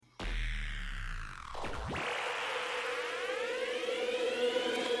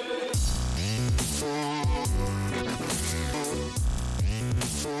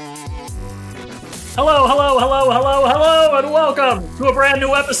Hello, and welcome to a brand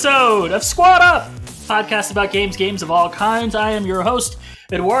new episode of Squad Up, podcast about games of all kinds. I am your host,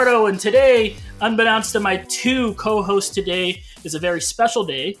 Eduardo, and today, unbeknownst to my two co-hosts today, is a very special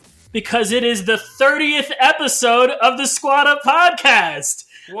day because it is the 30th episode of the Squad Up podcast.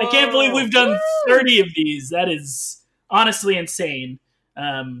 Whoa. I can't believe we've done 30 of these. That is honestly insane.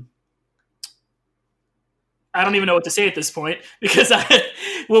 I don't even know what to say at this point because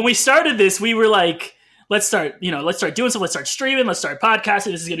when we started this, we were like, let's start doing something. Let's start streaming. Let's start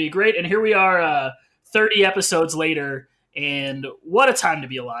podcasting. This is going to be great. And here we are 30 episodes later, and what a time to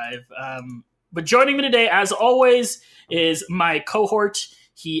be alive. But joining me today, as always, is my cohort.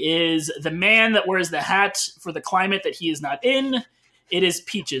 He is the man that wears the hat for the climate that he is not in. It is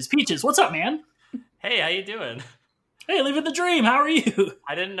Peaches. Peaches, what's up, man? Hey, how you doing? Hey, living the dream. How are you?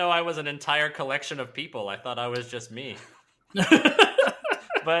 I didn't know I was an entire collection of people. I thought I was just me.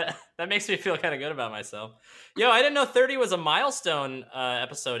 But that makes me feel kind of good about myself. Yo, I didn't know 30 was a milestone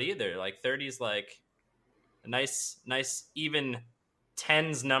episode either. Like 30 is like a nice even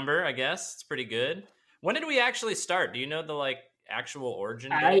tens number, I guess. It's pretty good. When did we actually start? Do you know the actual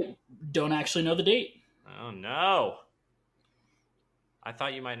origin date? I don't actually know the date. Oh no. I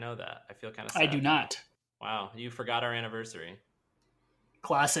thought you might know that. I feel kind of sad. I do not. Wow, you forgot our anniversary.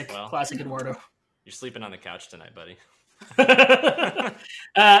 Classic Eduardo. You're sleeping on the couch tonight, buddy.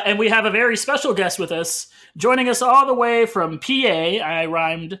 And we have a very special guest with us, joining us all the way from PA. I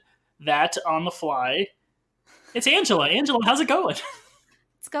rhymed that on the fly. It's Angela. Angela, how's it going?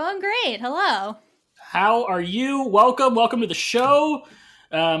 It's going great. Hello. How are you? Welcome to the show.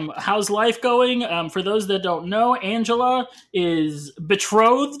 How's life going? For those that don't know, Angela is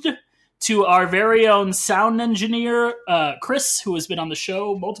betrothed to our very own sound engineer, Chris, who has been on the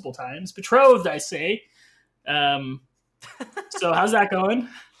show multiple times. Betrothed, I say. So how's that going?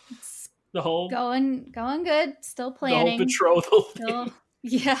 The whole going good. Still planning. The whole betrothal thing.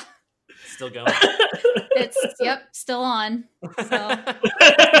 Yeah. Still going. Still on. So.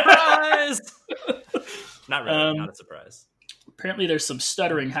 Surprise! Not really, not a surprise. Apparently there's some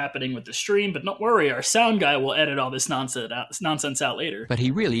stuttering happening with the stream, but don't worry, our sound guy will edit all this nonsense out later. But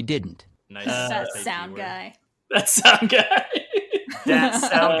he really didn't. Nice. That sound guy. That sound guy. That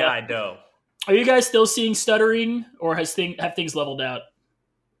sound guy, though. Are you guys still seeing stuttering, or have things leveled out?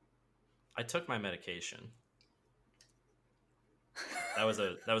 I took my medication. That was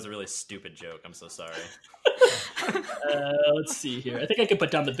a really stupid joke. I'm so sorry. Let's see here. I think I can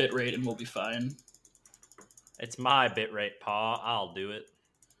put down the bit rate and we'll be fine. It's my bit rate, Pa. I'll do it.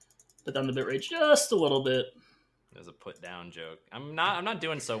 Put down the bit rate just a little bit. It was a put down joke. I'm not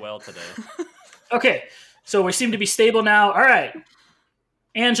doing so well today. Okay, so we seem to be stable now. All right.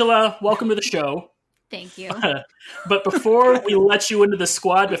 Angela, welcome to the show. Thank you. But before we let you into the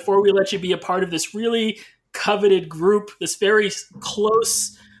squad, before we let you be a part of this really coveted group, this very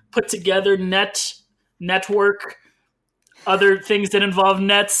close, put together network, other things that involve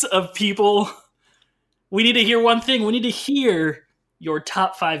nets of people, we need to hear one thing. We need to hear your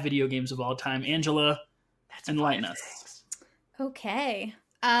top 5 video games of all time. Angela, enlighten us. Okay.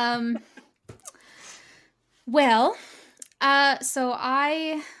 So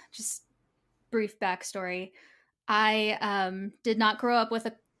I just brief backstory. I did not grow up with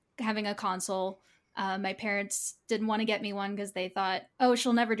having a console. My parents didn't want to get me one because they thought, oh,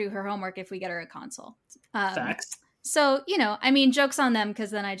 she'll never do her homework if we get her a console. Facts. So, jokes on them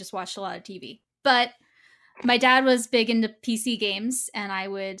because then I just watched a lot of TV. But my dad was big into PC games, and I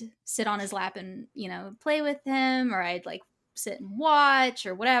would sit on his lap and, play with him, or I'd sit and watch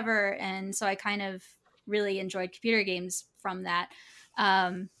or whatever. And so I kind of really enjoyed computer games from that.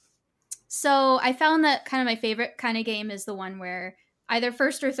 So I found that kind of my favorite kind of game is the one where either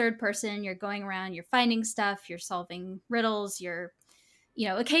first or third person, you're going around, you're finding stuff, you're solving riddles, you're,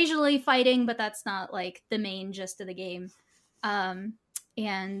 occasionally fighting, but that's not the main gist of the game.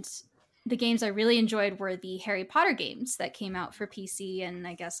 And the games I really enjoyed were the Harry Potter games that came out for PC and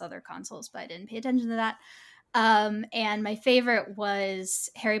I guess other consoles, but I didn't pay attention to that. And my favorite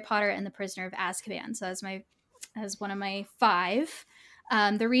was Harry Potter and the Prisoner of Azkaban. So as one of my 5.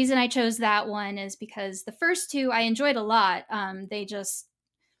 The reason I chose that one is because the first 2 I enjoyed a lot.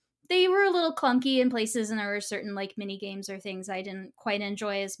 They were a little clunky in places, and there were certain mini games or things I didn't quite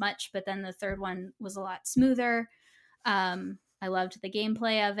enjoy as much. But then the third one was a lot smoother. I loved the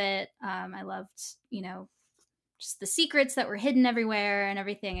gameplay of it. I loved, just the secrets that were hidden everywhere and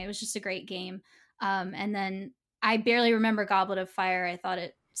everything. It was just a great game. And then I barely remember Goblet of Fire. I thought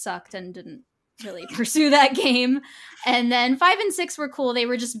it sucked and didn't really pursue that game. And then 5 and 6 were cool. They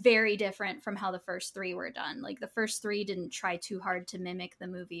were just very different from how the first 3 were done. Like the first 3 didn't try too hard to mimic the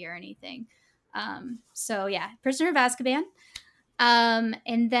movie or anything. So yeah, Prisoner of Azkaban.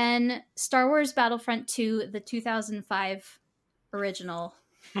 And then Star Wars Battlefront 2, the 2005 original.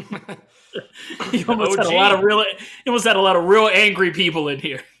 You almost had a lot of real angry people in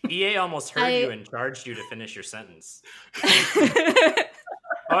here. EA almost heard you and charged you to finish your sentence.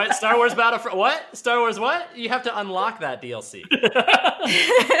 All right, Star Wars Battlefront. What? Star Wars what? You have to unlock that DLC.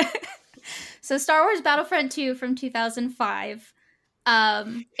 So Star Wars Battlefront 2 from 2005.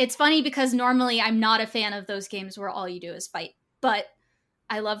 It's funny because normally I'm not a fan of those games where all you do is fight, but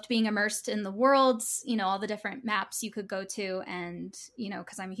I loved being immersed in the worlds, all the different maps you could go to, and,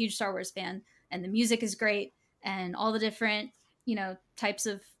 because I'm a huge Star Wars fan, and the music is great, and all the different, types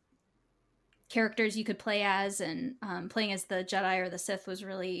of characters you could play as, and playing as the Jedi or the Sith was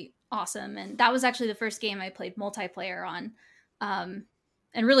really awesome. And that was actually the first game I played multiplayer on, and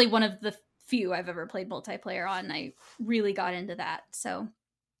really one of the few I've ever played multiplayer on. And I really got into that. So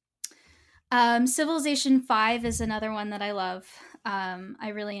Civilization 5 is another one that I love.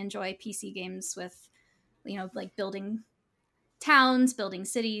 I really enjoy PC games with, like building towns, building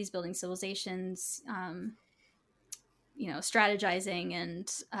cities, building civilizations, strategizing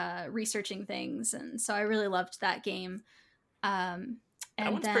and researching things. And so I really loved that game. That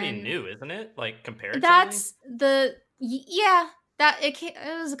one's pretty new, isn't it? Like comparatively? It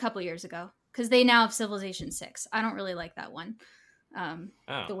was a couple years ago, because they now have Civilization 6. I don't really like that one.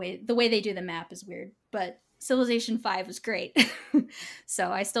 The way they do the map is weird, but Civilization 5 was great.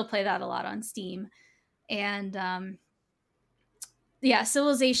 So I still play that a lot on Steam. And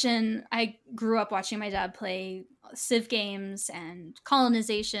Civilization, I grew up watching my dad play Civ games and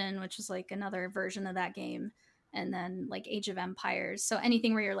Colonization, which was like another version of that game, and then like Age of Empires. So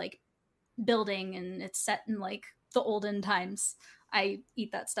anything where you're like building and it's set in like the olden times, I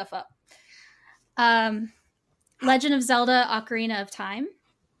eat that stuff up. Legend of Zelda Ocarina of Time,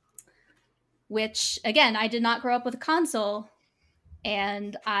 which, again, I did not grow up with a console,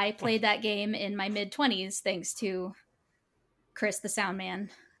 and I played that game in my mid-20s thanks to Chris the Sound Man,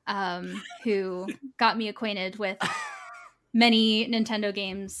 who got me acquainted with many Nintendo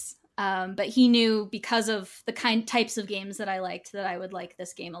games, but he knew, because of the types of games that I liked, that I would like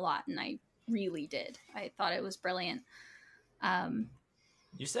this game a lot, and I really did. I thought it was brilliant.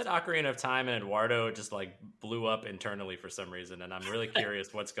 You said Ocarina of Time, and Eduardo just like blew up internally for some reason, and I'm really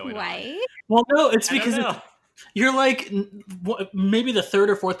curious what's going on. Well, no, it's because you're like maybe the third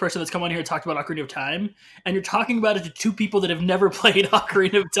or fourth person that's come on here and talked about Ocarina of Time, and you're talking about it to two people that have never played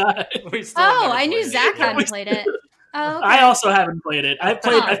Ocarina of Time. I knew Zach hadn't played it. Oh, okay. I also haven't played it. I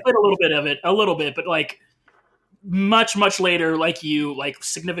played a little bit, but like much later, like you, like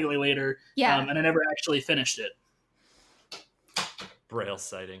significantly later. Yeah, and I never actually finished it. Braille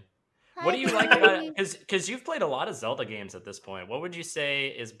sighting. What do you like about it? Because you've played a lot of Zelda games at this point. What would you say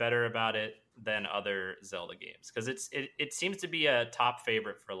is better about it than other Zelda games? Because it seems to be a top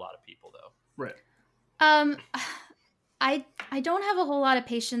favorite for a lot of people, though. Right. I don't have a whole lot of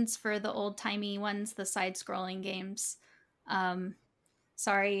patience for the old timey ones, the side scrolling games.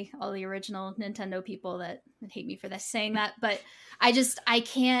 Sorry, all the original Nintendo people that hate me for this saying that, but I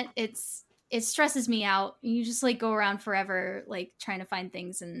can't. It stresses me out. You just like go around forever, like trying to find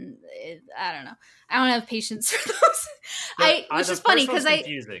things, and I don't know. I don't have patience for those. Which is funny because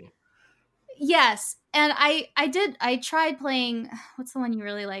yes, and I tried playing. What's the one you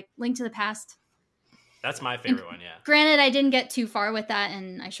really like? Link to the Past. That's my favorite one. Yeah. Granted, I didn't get too far with that,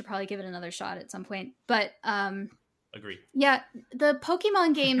 and I should probably give it another shot at some point. But agree. Yeah, the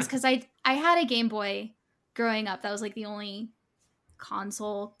Pokemon games, because I had a Game Boy growing up. That was like the only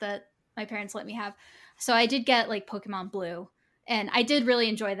console that my parents let me have. So I did get like Pokemon Blue, and I did really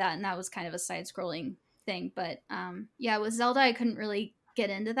enjoy that, and that was kind of a side-scrolling thing. But with Zelda, I couldn't really get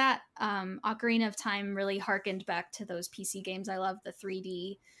into that. Ocarina of Time really harkened back to those PC games I love, the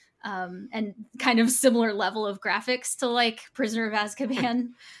 3D and kind of similar level of graphics to like Prisoner of Azkaban.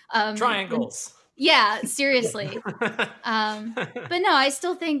 Triangles. Yeah, seriously. But no, I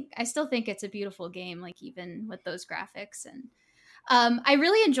still think it's a beautiful game, like even with those graphics. And I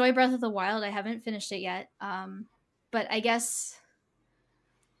really enjoy Breath of the Wild. I haven't finished it yet. But I guess,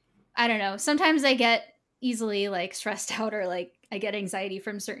 I don't know. Sometimes I get easily like stressed out, or like I get anxiety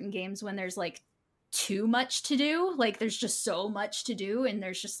from certain games when there's like too much to do. Like there's just so much to do, and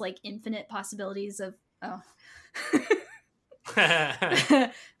there's just like infinite possibilities of,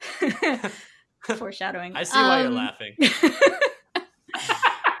 foreshadowing. I see why you're laughing.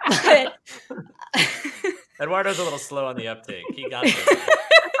 But Eduardo's a little slow on the uptake. He got it.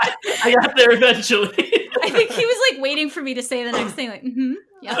 I got there eventually. I think he was like waiting for me to say the next thing, like,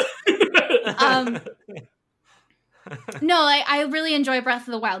 yeah. No, I really enjoy Breath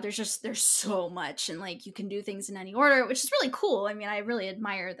of the Wild. There's so much, and like you can do things in any order, which is really cool. I mean, I really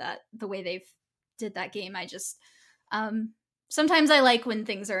admire that the way they've did that game. I just sometimes I like when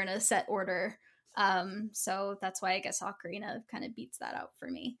things are in a set order. So that's why I guess Ocarina kind of beats that out for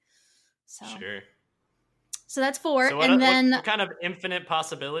me. So Sure. So that's 4, So and then what kind of infinite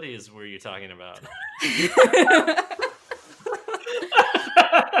possibilities were you talking about?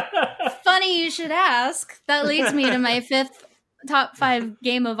 Funny you should ask. That leads me to my 5th top 5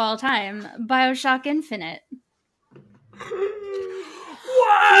 game of all time, BioShock Infinite.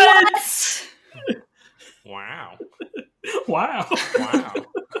 What? Wow. Wow. Wow.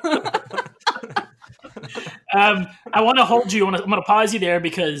 I want to hold you. I'm going to pause you there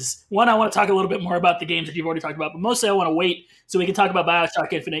because, one, I want to talk a little bit more about the games that you've already talked about, but mostly I want to wait so we can talk about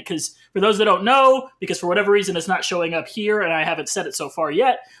BioShock Infinite, because for those that don't know, because for whatever reason it's not showing up here and I haven't said it so far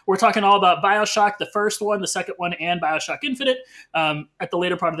yet, we're talking all about BioShock, the first one, the second one, and BioShock Infinite at the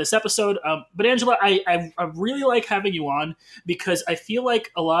later part of this episode. But Angela, I really like having you on because I feel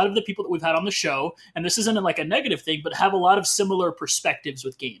like a lot of the people that we've had on the show, and this isn't like a negative thing, but have a lot of similar perspectives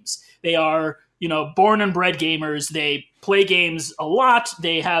with games. They are, born and bred gamers. They play games a lot.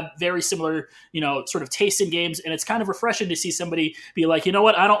 They have very similar, sort of taste in games. And it's kind of refreshing to see somebody be like, you know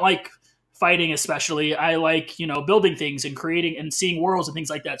what? I don't like fighting especially. I like, building things and creating and seeing worlds and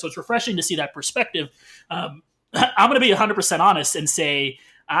things like that. So it's refreshing to see that perspective. I'm going to be 100% honest and say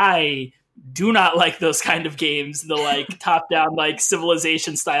I do not like those kind of games, the like top-down like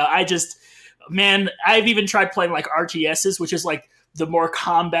Civilization style. I've even tried playing like RTSs, which is like the more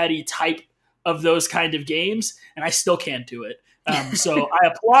combat-y type of those kind of games, and I still can't do it. So I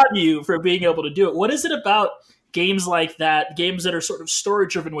applaud you for being able to do it. What is it about games like that, games that are sort of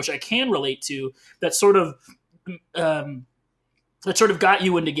story-driven, which I can relate to, that sort of got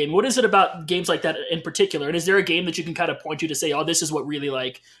you into gaming? What is it about games like that in particular? And is there a game that you can kind of point to say, oh, this is what really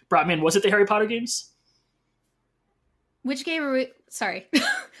like brought me in? Was it the Harry Potter games? Which game are we? Sorry,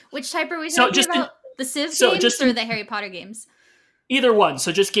 which type are we talking about? The Civ games or the Harry Potter games? Either one.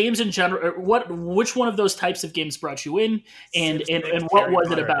 So just games in general. Which one of those types of games brought you in, and what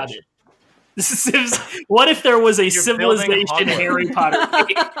was it about it? What if there was a Civilization Harry Potter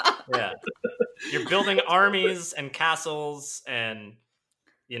game? Yeah, you're building armies and castles, and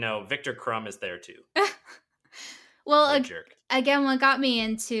Victor Crumb is there too. Well, again, what got me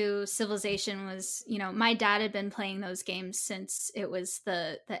into Civilization was, my dad had been playing those games since it was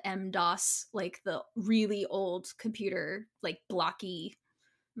the MS-DOS, like the really old computer, like blocky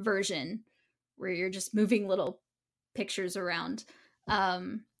version where you're just moving little pictures around.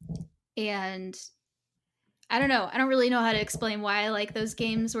 And I don't know. I don't really know how to explain why I like those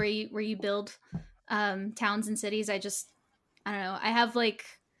games where you build towns and cities. I don't know. I have like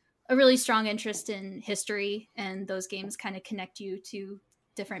a really strong interest in history, and those games kind of connect you to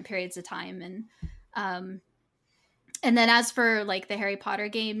different periods of time. And then as for like the Harry Potter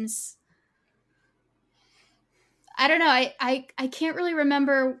games, I don't know. I can't really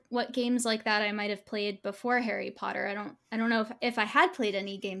remember what games like that I might have played before Harry Potter. I don't know if I had played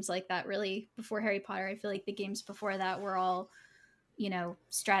any games like that really before Harry Potter. I feel like the games before that were all,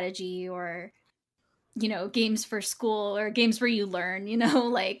 strategy or games for school or games where you learn,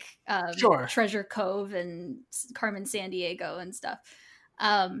 like Sure. Treasure Cove and Carmen Sandiego and stuff.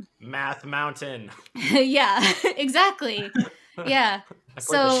 Math Mountain. Yeah, exactly. Yeah. I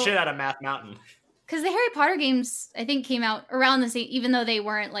played the shit out of Math Mountain. Because the Harry Potter games, I think, came out around the same, even though they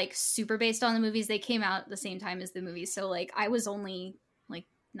weren't like super based on the movies, they came out the same time as the movies. So like I was only like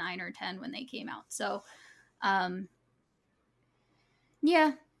 9 or 10 when they came out. So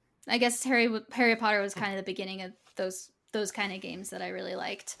yeah. I guess Harry Potter was kind of the beginning of those kind of games that I really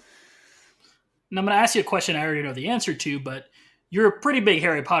liked. And I'm going to ask you a question I already know the answer to, but you're a pretty big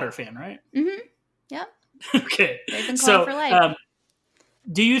Harry Potter fan, right? Mm-hmm. Yep. Okay. So, for life.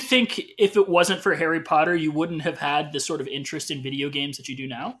 Do you think if it wasn't for Harry Potter, you wouldn't have had this sort of interest in video games that you do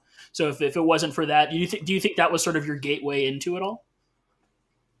now? So if it wasn't for that, do you think that was sort of your gateway into it all?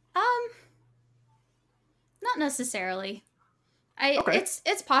 Not necessarily. Okay.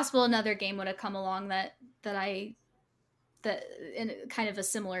 It's possible another game would have come along that in kind of a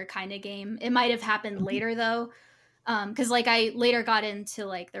similar kind of game. It might have happened later though, because like I later got into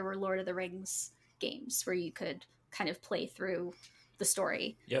like there were Lord of the Rings games where you could kind of play through the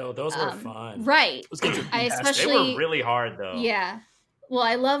story. Yo, those were fun, right? They were really hard though. Yeah, well,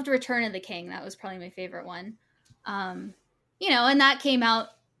 I loved Return of the King. That was probably my favorite one. And that came out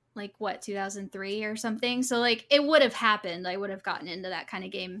like 2003 or something. So like it would have happened. I would have gotten into that kind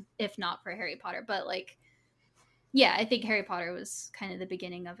of game if not for Harry Potter. But like, yeah, I think Harry Potter was kind of the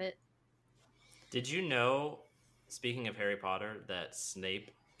beginning of it. Did you know, speaking of Harry Potter, that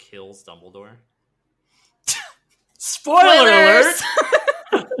Snape kills Dumbledore? Spoiler Spoilers!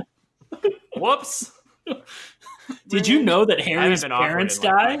 alert! Whoops! Did you know that I haven't Harry's been awkward parents in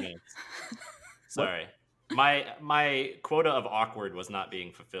like 5 die? minutes. Sorry. My quota of awkward was not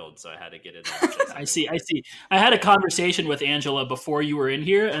being fulfilled, so I had to get it in. I see. I had a conversation with Angela before you were in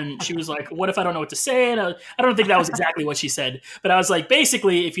here, and she was like, "What if I don't know what to say?" And I don't think that was exactly what she said, but I was like,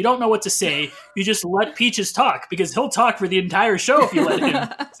 basically, if you don't know what to say, you just let Peaches talk, because he'll talk for the entire show if you let him.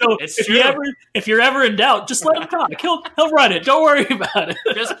 So if you're ever in doubt, just let him talk. He'll run it. Don't worry about it.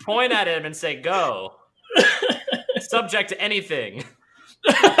 Just point at him and say, "Go." Subject to anything.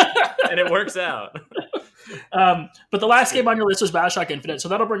 And it works out. But the last game on your list was Bioshock Infinite, so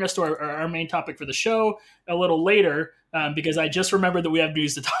that'll bring us to our main topic for the show a little later, because I just remembered that we have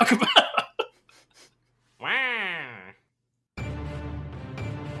news to talk about.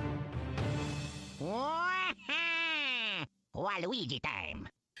 Waluigi time.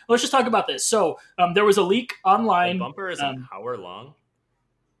 Let's just talk about this. So there was a leak online. The bumper is an hour long?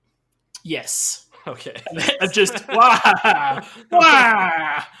 Yes. Okay. I'm just wah.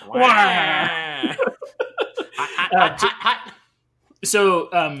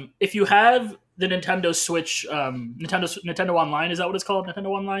 So if you have the Nintendo Switch, Nintendo Online, is that what it's called? Nintendo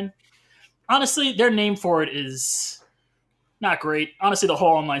Online? Honestly, their name for it is not great. Honestly, the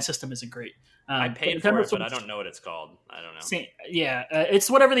whole online system isn't great. I paid for it, but I don't know what it's called. I don't know. It's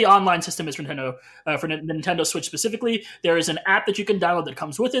whatever the online system is for Nintendo, for Nintendo Switch specifically. There is an app that you can download that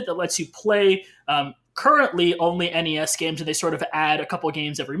comes with it that lets you play currently only NES games, and they sort of add a couple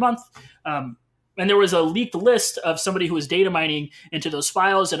games every month. And there was a leaked list of somebody who was data mining into those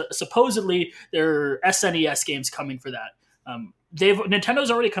files, and supposedly there are SNES games coming for that.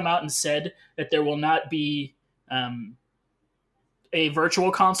 Nintendo's already come out and said that there will not be a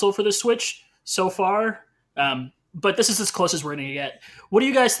virtual console for the Switch so far, but this is as close as we're going to get. What do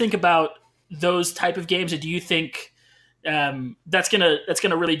you guys think about those type of games, and do you think that's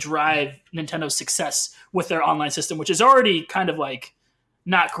gonna really drive Nintendo's success with their online system, which is already kind of like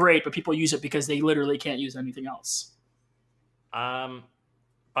not great, but people use it because they literally can't use anything else? By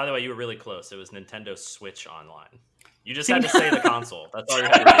the way, you were really close. It was Nintendo Switch Online. You just had to say the console. That's all you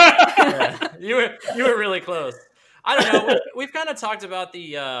had to do. Yeah. You were really close. I don't know. We've kind of talked about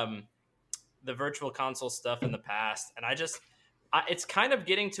the virtual console stuff in the past, and it's kind of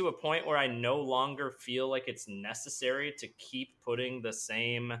getting to a point where I no longer feel like it's necessary to keep putting the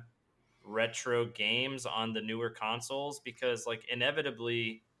same retro games on the newer consoles, because like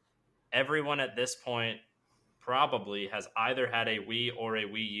inevitably everyone at this point probably has either had a Wii or a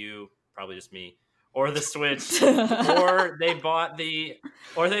Wii U, probably just me, or the Switch, or they bought the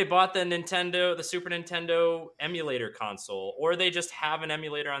Nintendo, the Super Nintendo emulator console, or they just have an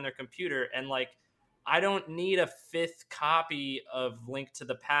emulator on their computer. And like, I don't need a 5th copy of Link to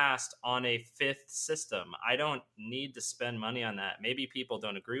the Past on a 5th system. I don't need to spend money on that. Maybe people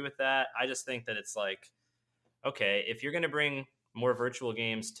don't agree with that. I just think that it's like, okay, if you're going to bring more virtual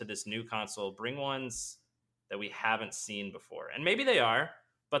games to this new console, bring ones that we haven't seen before. And maybe they are,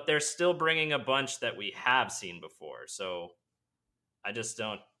 but they're still bringing a bunch that we have seen before. So I just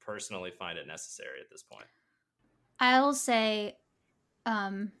don't personally find it necessary at this point. I'll say,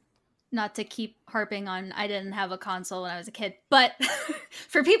 not to keep harping on I didn't have a console when I was a kid, but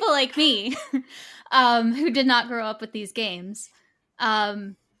for people like me who did not grow up with these games,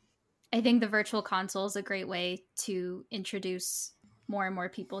 I think the virtual console is a great way to introduce more and more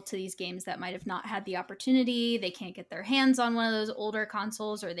people to these games that might have not had the opportunity. They can't get their hands on one of those older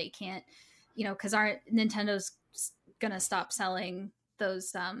consoles, or they can't, because Nintendo's gonna stop selling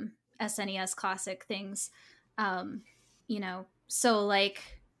those SNES classic things, so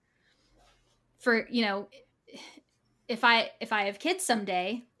like, for if I have kids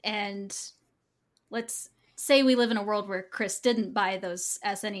someday, and let's say we live in a world where Chris didn't buy those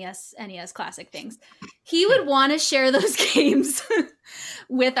SNES, NES classic things, he would want to share those games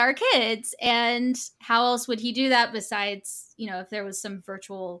with our kids. And how else would he do that besides, if there was some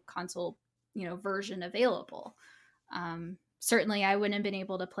virtual console, version available? Certainly I wouldn't have been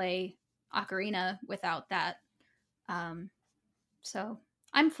able to play Ocarina without that. So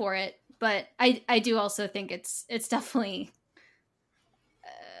I'm for it, but I do also think it's definitely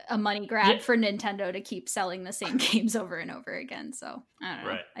a money grab for Nintendo to keep selling the same games over and over again. So I don't know.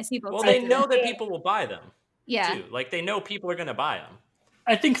 Right. I see both. Well, sides they of know it. that people will buy them. Yeah. Too. Like they know people are going to buy them.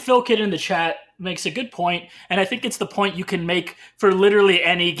 I think Phil Kidd in the chat makes a good point, and I think it's the point you can make for literally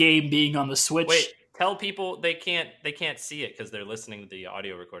any game being on the Switch. Wait, tell people they can't see it because they're listening to the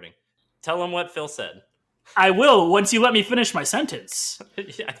audio recording. Tell them what Phil said. I will once you let me finish my sentence.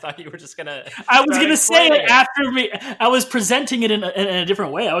 Yeah, I thought you were just gonna. I was gonna say it after me. I was presenting it in a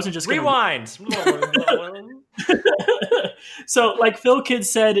different way. I wasn't just gonna... rewind. So, like Phil Kid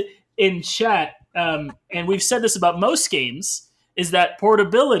said in chat, and we've said this about most games, is that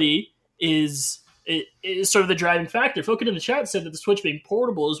portability is sort of the driving factor. Phil Kid in the chat said that the Switch being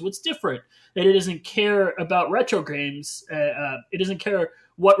portable is what's different. That it doesn't care about retro games. It doesn't care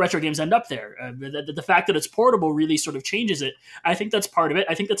what retro games end up there. The fact that it's portable really sort of changes it. I think that's part of it.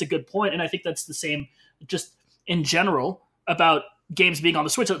 I think that's a good point, and I think that's the same just in general about games being on the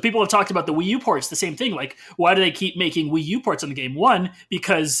Switch. People have talked about the Wii U ports, the same thing. Like, why do they keep making Wii U ports on the game? One,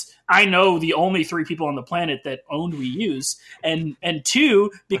 because I know the only 3 people on the planet that owned Wii U's, and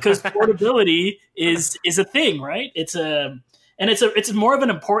two, because portability is a thing, right? It's more of an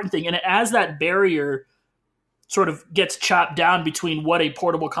important thing, and as that barrier sort of gets chopped down between what a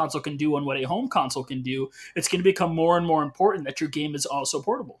portable console can do and what a home console can do, it's going to become more and more important that your game is also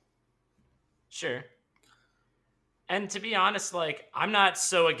portable. Sure. And to be honest, like, I'm not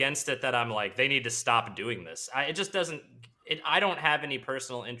so against it that I'm like, they need to stop doing this. It just doesn't, I don't have any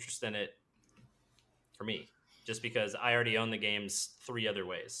personal interest in it for me, just because I already own the games 3 other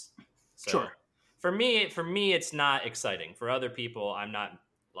ways. So sure. For me, it's not exciting. For other people, I'm not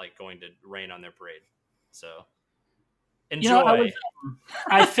like going to rain on their parade. So enjoy.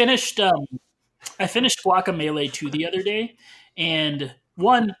 I finished Guacamelee 2 the other day, and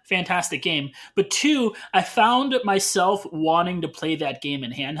 1, fantastic game, but 2, I found myself wanting to play that game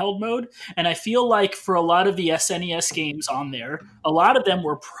in handheld mode, and I feel like for a lot of the SNES games on there, a lot of them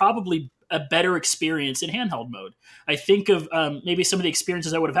were probably a better experience in handheld mode. I think of maybe some of the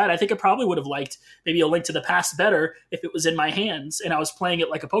experiences I would have had. I think I probably would have liked maybe A Link to the Past better if it was in my hands and I was playing it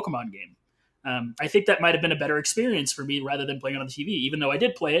like a Pokemon game. I think that might have been a better experience for me rather than playing it on the TV, even though I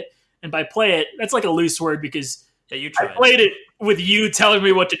did play it. And by play it, that's like a loose word because you tried. I played it with you telling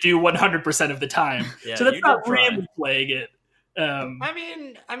me what to do 100% of the time. Yeah, so that's not really playing it.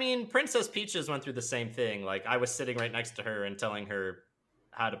 I mean, Princess Peaches went through the same thing. Like, I was sitting right next to her and telling her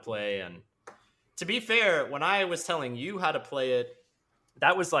how to play. And to be fair, when I was telling you how to play it,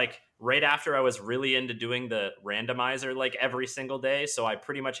 that was like right after I was really into doing the randomizer like every single day. So I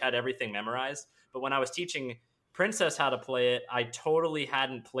pretty much had everything memorized. But when I was teaching Princess how to play it, I totally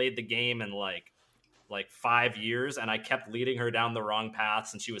hadn't played the game in like 5 years, and I kept leading her down the wrong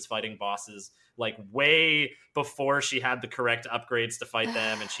paths, and she was fighting bosses like way before she had the correct upgrades to fight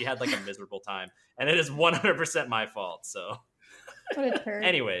them, and she had like a miserable time. And it is 100% my fault. So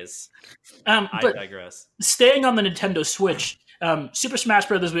anyways, I digress. Staying on the Nintendo Switch, Super Smash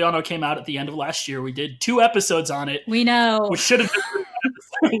Brothers, we all know, came out at the end of last year. We did 2 episodes on it. We know. Which should have been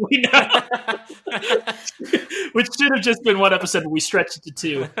we know. Which should have just been 1 episode, but we stretched it to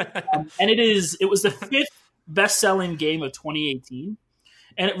 2. And it was the 5th best-selling game of 2018.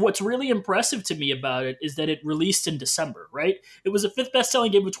 And what's really impressive to me about it is that it released in December, right? It was the 5th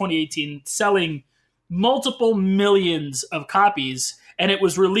best-selling game of 2018, selling multiple millions of copies, and it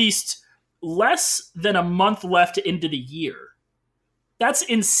was released less than a month left into the year. That's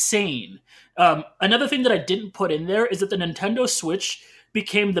insane. Another thing that I didn't put in there is that the Nintendo Switch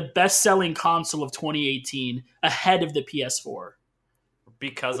became the best-selling console of 2018 ahead of the PS4.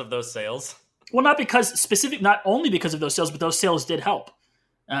 Because of those sales? Well, not only because of those sales, but those sales did help.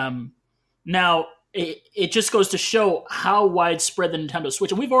 Now, it just goes to show how widespread the Nintendo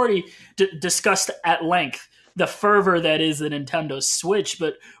Switch, and we've already discussed at length the fervor that is the Nintendo Switch,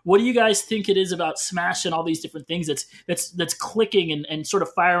 but what do you guys think it is about Smash and all these different things that's clicking and sort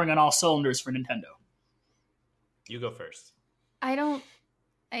of firing on all cylinders for Nintendo? You go first. I don't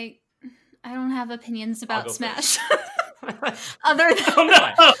have opinions about Smash. Other than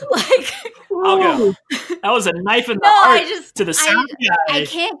like, I'll go. That was a knife in the heart to the sound guy. I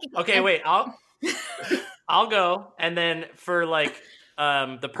can't. Okay, wait. I'll go, and then for like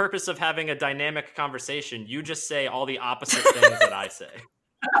the purpose of having a dynamic conversation, you just say all the opposite things that I say,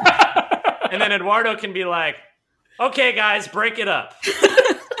 and then Eduardo can be like, "Okay, guys, break it up."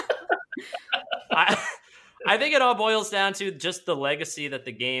 I think it all boils down to just the legacy that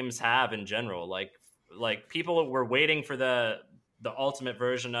the games have in general. Like people were waiting for the ultimate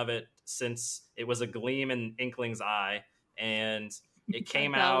version of it since it was a gleam in Inkling's eye, and it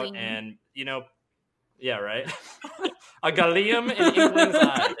came out, and yeah, right. A gleam in Inkling's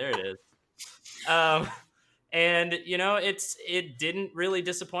eye. There it is. And it didn't really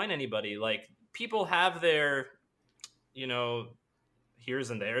disappoint anybody. Like, people have their here's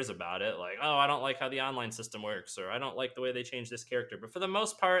and there's about it. Like, oh, I don't like how the online system works, or I don't like the way they changed this character. But for the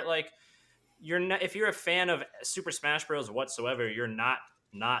most part, like, you're not, if you're a fan of Super Smash Bros. Whatsoever, you're not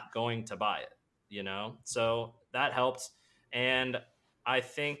going to buy it, you know? So that helped. And I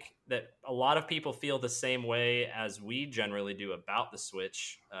think that a lot of people feel the same way as we generally do about the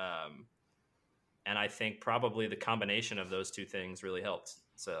Switch. And I think probably the combination of those two things really helped.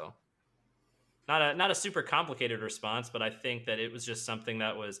 So not a super complicated response, but I think that it was just something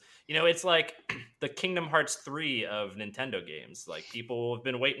that was, you know, it's like the Kingdom Hearts 3 of Nintendo games. Like, people have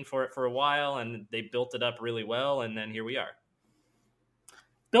been waiting for it for a while, and they built it up really well, and then here we are.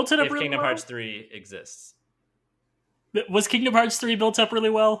 Built it up if really Kingdom well? Hearts 3 exists. Was Kingdom Hearts 3 built up really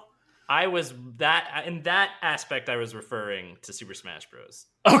well? I was in that aspect, I was referring to Super Smash Bros.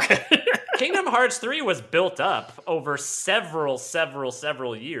 Okay. Kingdom Hearts 3 was built up over several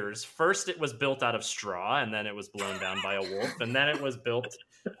years. First, it was built out of straw, and then it was blown down by a wolf, and then it was built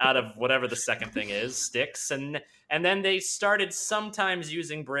out of whatever the second thing is, sticks, and then they started sometimes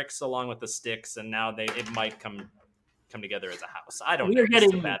using bricks along with the sticks, and now it might come together as a house. I don't know. This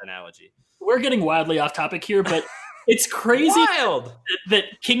is a bad analogy. We're getting wildly off topic here, but it's crazy that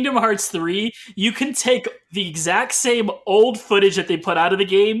Kingdom Hearts 3, you can take the exact same old footage that they put out of the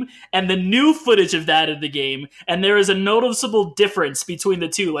game and the new footage of that in the game, and there is a noticeable difference between the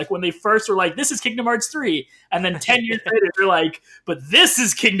two. Like, when they first were like, this is Kingdom Hearts 3, and then 10 years later they're like, but this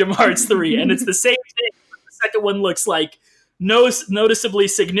is Kingdom Hearts 3, and it's the same thing. The second one looks like noticeably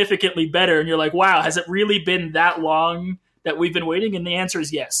significantly better, and you're like, wow, has it really been that long that we've been waiting? And the answer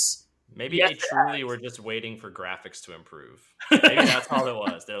is yes. Maybe they truly were just waiting for graphics to improve. Maybe that's all it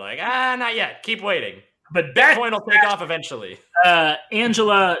was. They're like, not yet. Keep waiting. But Bitcoin will take off eventually.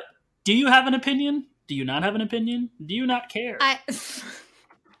 Angela, do you have an opinion? Do you not have an opinion? Do you not care?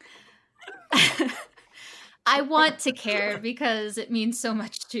 I want to care because it means so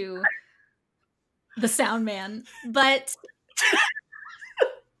much to the sound man. But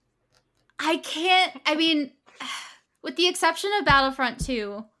I can't, I mean, with the exception of Battlefront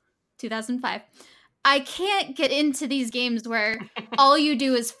 2, 2005, I can't get into these games where all you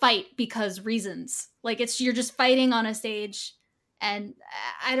do is fight because reasons. Like, you're just fighting on a stage, and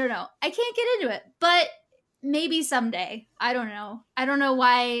I don't know. I can't get into it, but maybe someday. I don't know. I don't know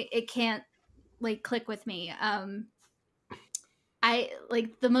why it can't, like, click with me. I,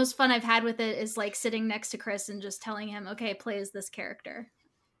 like, the most fun I've had with it is, like, sitting next to Chris and just telling him, okay, play as this character.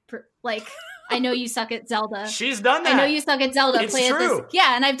 Like, I know you suck at Zelda. She's done that. I know you suck at Zelda. It's play true. At this.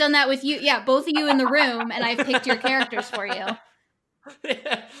 Yeah, and I've done that with you. Yeah, both of you in the room, and I've picked your characters for you.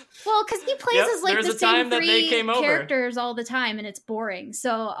 Yeah. Well, because he plays as like the same three over. characters all the time, and it's boring.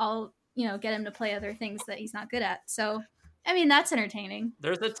 So I'll, get him to play other things that he's not good at. So, I mean, that's entertaining.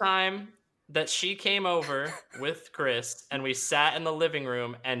 There's a time that she came over with Chris, and we sat in the living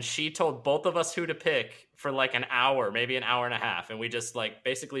room, and she told both of us who to pick for like an hour, maybe an hour and a half, and we just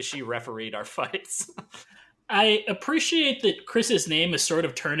basically she refereed our fights. I appreciate that Chris's name is sort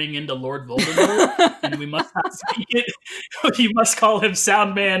of turning into Lord Voldemort, and we must not speak it. You must call him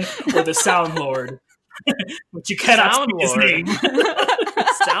Soundman or the Sound Lord, but you cannot Sound speak Lord. his name.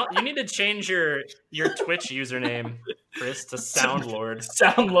 You need to change your Twitch username, Chris, to Sound Lord.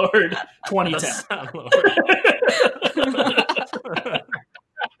 Sound Lord 2010. Sound Lord.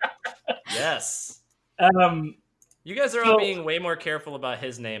 Yes. You guys are all being way more careful about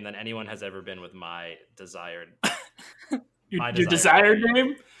his name than anyone has ever been with my desired. Your desired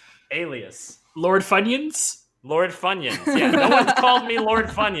name? Alias. Lord Funyuns? Lord Funyuns. Yeah, no one's called me Lord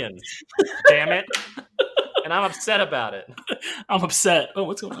Funyuns. Damn it. And I'm upset about it. I'm upset. Oh,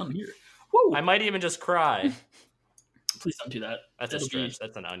 what's going on here? Woo. I might even just cry. Please don't do that. That's a stretch.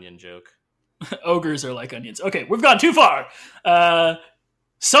 That's an onion joke. Ogres are like onions. Okay, we've gone too far.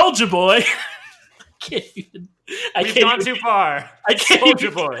 Soldier Boy. We've gone too far.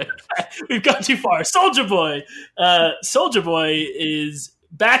 Soldier Boy. We've gone too far. Soldier Boy. Soldier Boy is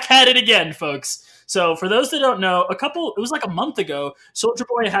back at it again, folks. So for those that don't know, it was like a month ago, Soldier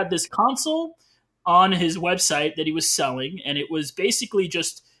Boy had this console on his website that he was selling, and it was basically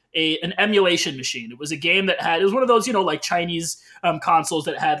just an emulation machine. It was a game that it was one of those, like Chinese consoles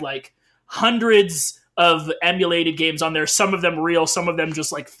that had like hundreds of emulated games on there, some of them real, some of them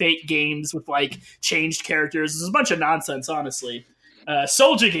just like fake games with like changed characters. There's a bunch of nonsense, honestly.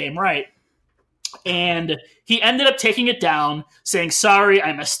 Soldier game, right? And he ended up taking it down, saying, sorry,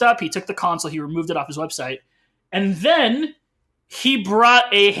 I messed up. He took the console, he removed it off his website. And then he brought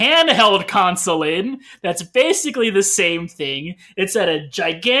a handheld console in that's basically the same thing. It's at a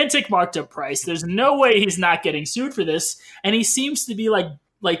gigantic marked up price. There's no way he's not getting sued for this. And he seems to be like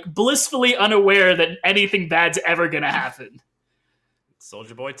blissfully unaware that anything bad's ever going to happen.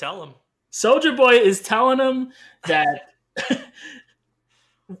 Soldier Boy, tell him. Soldier Boy is telling him that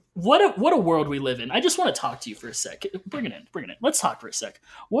what a world we live in. I just want to talk to you for a sec. Bring it in. Let's talk for a sec.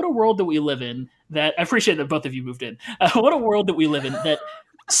 What a world that we live in that I appreciate that both of you moved in. What a world that we live in that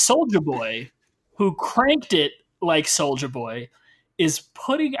Soldier Boy, who cranked it like Soldier Boy, is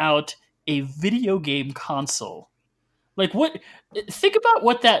putting out a video game console. Like, what? Think about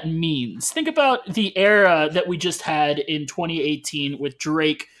what that means. Think about the era that we just had in 2018 with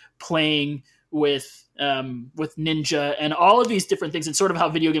Drake playing with Ninja and all of these different things, and sort of how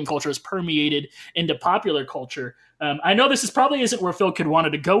video game culture has permeated into popular culture. I know this probably isn't where Phil could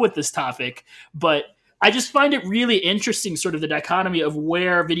wanted to go with this topic, but I just find it really interesting, sort of the dichotomy of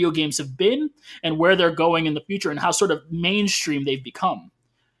where video games have been and where they're going in the future, and how sort of mainstream they've become.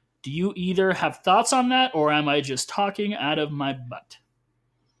 Do you either have thoughts on that, or am I just talking out of my butt?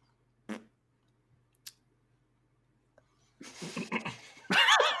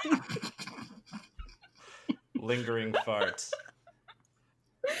 Lingering farts.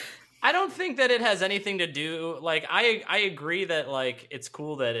 I don't think that it has anything to do, like, I agree that, like, it's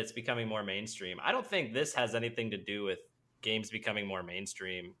cool that it's becoming more mainstream. I don't think this has anything to do with games becoming more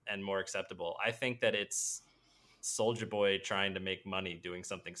mainstream and more acceptable. I think that it's Soldier Boy trying to make money doing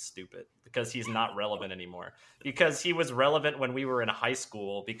something stupid because he's not relevant anymore. Because he was relevant when we were in high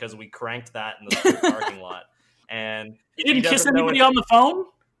school because we cranked that in the school parking lot. And you didn't kiss anybody on the phone?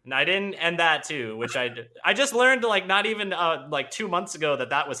 And I didn't, and that too, which I just learned like not even like 2 months ago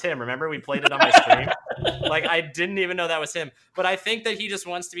that was him. Remember, we played it on my stream. Like, I didn't even know that was him. But I think that he just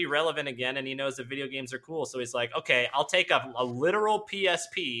wants to be relevant again, and he knows that video games are cool. So he's like, okay, I'll take a literal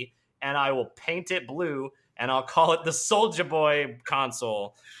PSP and I will paint it blue, and I'll call it the Soldier Boy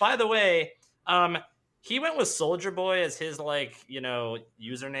console. By the way, he went with Soldier Boy as his, like, you know,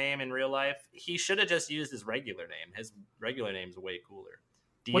 username in real life. He should have just used his regular name. His regular name's way cooler.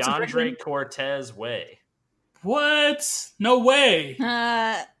 DeAndre Cortez Way. What? No way.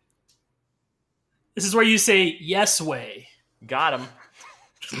 This is where you say yes way. Got him.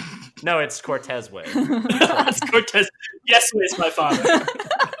 No, it's Cortez Way. It's Cortez. Yes way is my father.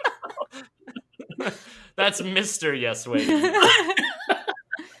 That's Mr. Yes Way.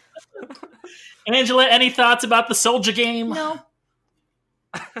 Angela, any thoughts about the Soldier game? No.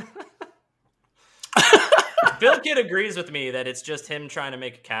 Bill Kidd agrees with me that it's just him trying to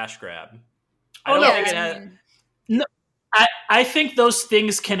make a cash grab. No, I think those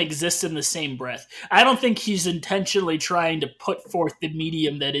things can exist in the same breath. I don't think he's intentionally trying to put forth the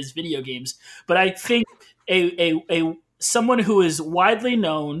medium that is video games, but I think a someone who is widely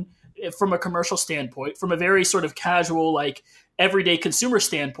known from a commercial standpoint, from a very sort of casual, like, everyday consumer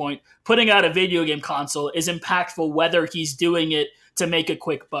standpoint, putting out a video game console is impactful whether he's doing it to make a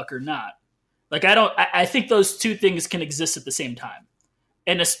quick buck or not. Like, I think those two things can exist at the same time.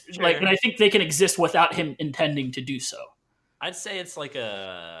 And Sure. and I think they can exist without him intending to do so. I'd say it's like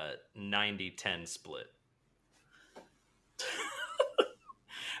a 90-10 split.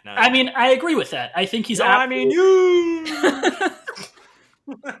 No. I mean, I agree with that. I think he's you.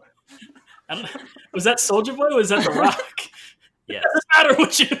 Was that Soldier Boy or was that The Rock? Yes. It doesn't matter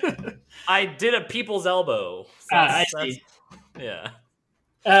what you... I did a people's elbow. I see. Yeah.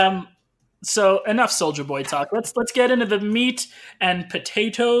 So enough Soldier Boy talk. Let's get into the meat and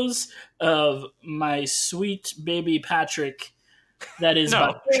potatoes of my sweet baby Patrick. That is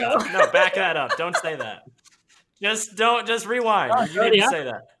no, back that up. Don't say that. Just rewind. You didn't say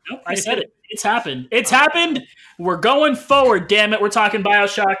that. Nope, I said it. It's happened. It's happened. We're going forward. Damn it. We're talking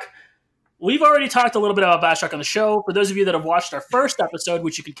BioShock. We've already talked a little bit about BioShock on the show. For those of you that have watched our first episode,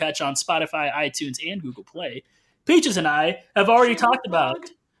 which you can catch on Spotify, iTunes, and Google Play, Peaches and I have already talked about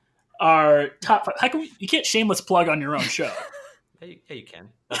our top 5. How can you can't shameless plug on your own show. Yeah, you can.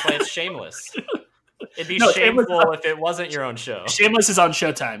 That's why it's shameless. It'd be shameful if it wasn't your own show. Shameless is on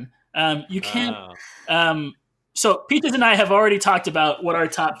Showtime. You can't. So Peaches and I have already talked about what our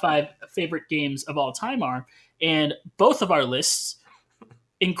top 5 favorite games of all time are, and both of our lists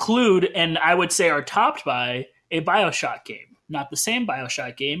include, and I would say are topped by, a BioShock game. Not the same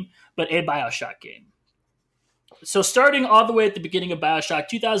BioShock game, but a BioShock game. So starting all the way at the beginning of BioShock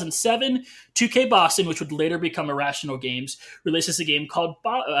 2007, 2K Boston, which would later become Irrational Games, releases a game called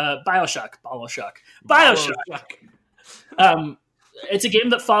BioShock. It's a game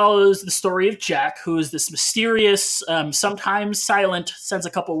that follows the story of Jack, who is this mysterious, sometimes silent, says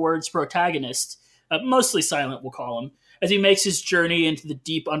a couple words protagonist, mostly silent, we'll call him, as he makes his journey into the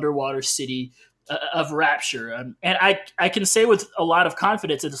deep underwater city of Rapture. And I can say with a lot of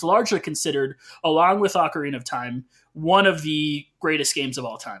confidence that it's largely considered, along with Ocarina of Time, one of the greatest games of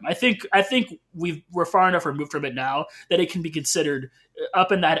all time. I think we're far enough removed from it now that it can be considered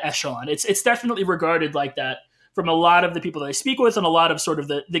up in that echelon. It's definitely regarded like that from a lot of the people that I speak with and a lot of sort of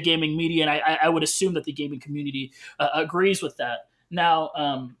the gaming media, and I would assume that the gaming community agrees with that.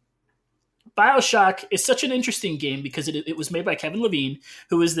 Now, BioShock is such an interesting game because it was made by Kevin Levine,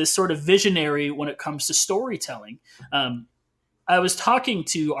 who is this sort of visionary when it comes to storytelling. I was talking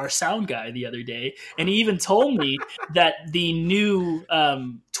to our sound guy the other day, and he even told me that the new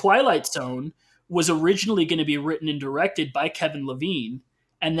Twilight Zone was originally going to be written and directed by Kevin Levine,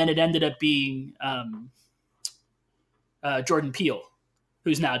 and then it ended up being Jordan Peele,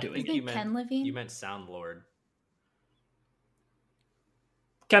 who's now doing it. Ken Levine? You meant Sound Lord.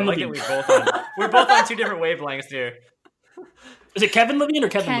 Ken Levine. We're both on two different wavelengths here. Is it Kevin Levine or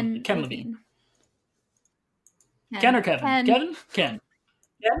Ken Levine? Ken or Kevin? Kevin? Ken.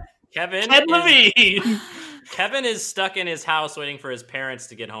 Kevin Levine. Kevin is stuck in his house waiting for his parents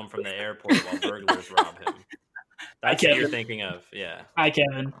to get home from the airport while burglars rob him. That's what you're thinking of, yeah. Hi,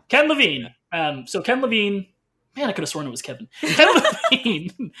 Kevin. Ken Levine. So Ken Levine. Man, I could have sworn it was Kevin. Ken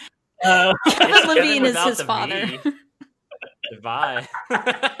Levine. Kevin Levine is his father. Goodbye.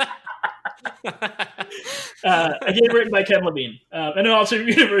 A game written by Ken Levine. And then also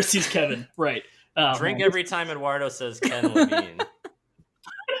University's Kevin. Right. Drink every time Eduardo says Ken Levine.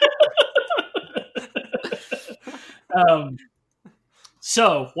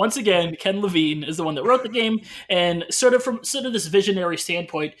 So once again, Ken Levine is the one that wrote the game, and sort of this visionary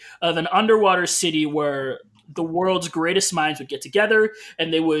standpoint of an underwater city where the world's greatest minds would get together,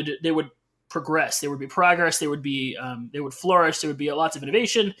 and they would progress. There would be progress. They would flourish. There would be lots of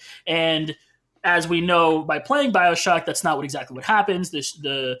innovation. And as we know by playing BioShock, that's not exactly what happens.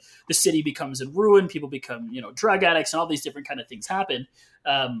 The city becomes in ruin. People become drug addicts, and all these different kind of things happen.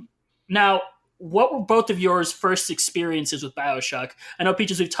 Now, what were both of yours first experiences with BioShock? I know,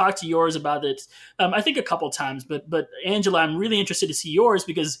 Peaches, we've talked to yours about it, I think a couple times, but Angela, I'm really interested to see yours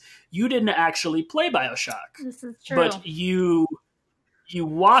because you didn't actually play BioShock. This is true. But you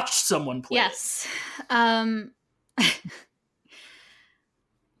watched someone play. Yes.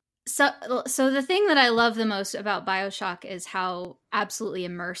 So the thing that I love the most about BioShock is how absolutely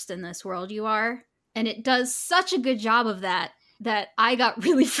immersed in this world you are. And it does such a good job of that I got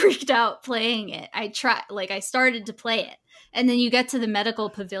really freaked out playing it. I started to play it. And then you get to the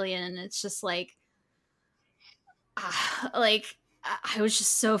medical pavilion and it's just I was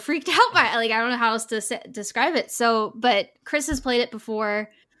just so freaked out by it. I don't know how else to describe it. So, but Chris has played it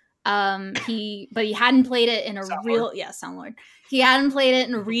before. He hadn't played it in a Soundlord. He hadn't played it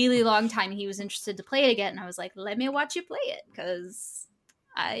in a really long time. He was interested to play it again. And I was like, let me watch you play it because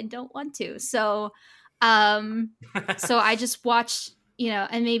I don't want to. So I just watched,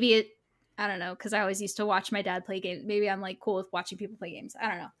 and maybe I don't know, because I always used to watch my dad play games. Maybe I'm cool with watching people play games. I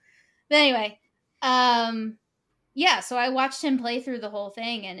don't know. But anyway, so I watched him play through the whole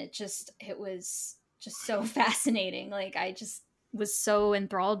thing, and it was just so fascinating. I just was so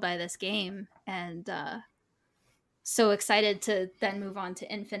enthralled by this game, and so excited to then move on to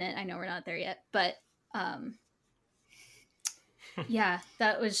Infinite. I know we're not there yet, but that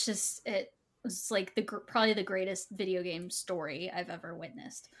was just it. Was probably the greatest video game story I've ever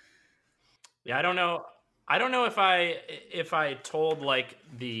witnessed. Yeah, I don't know if I told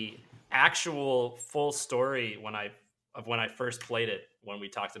the actual full story when I first played it, when we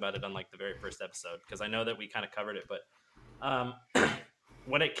talked about it on the very first episode, because I know that we kind of covered it, but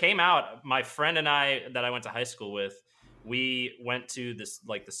when it came out, my friend and I that I went to high school with, we went to this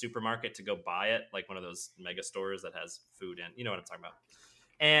the supermarket to go buy it, one of those mega stores that has food in, you know what I'm talking about.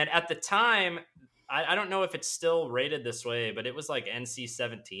 And at the time, I don't know if it's still rated this way, but it was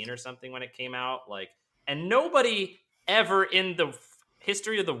NC-17 or something when it came out. And nobody ever in the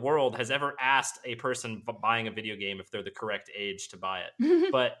history of the world has ever asked a person buying a video game if they're the correct age to buy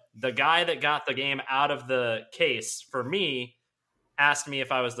it. But the guy that got the game out of the case for me asked me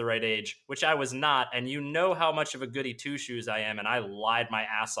if I was the right age, which I was not. And you know how much of a goody two-shoes I am, and I lied my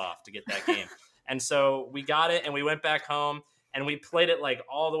ass off to get that game. And so we got it, and we went back home. And we played it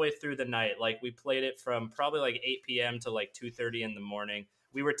all the way through the night. We played it from probably 8 p.m. to 2:30 in the morning.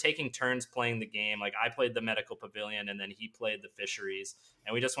 We were taking turns playing the game. I played the medical pavilion, and then he played the fisheries.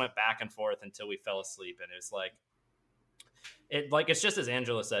 And we just went back and forth until we fell asleep. And it's it's just as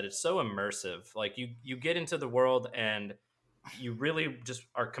Angela said, it's so immersive. You get into the world and you really just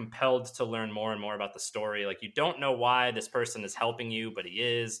are compelled to learn more and more about the story. You don't know why this person is helping you, but he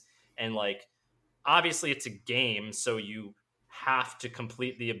is. And obviously it's a game, so you have to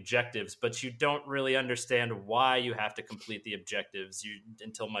complete the objectives, but you don't really understand why you have to complete the objectives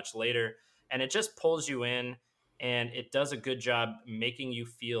until much later. And it just pulls you in, and it does a good job making you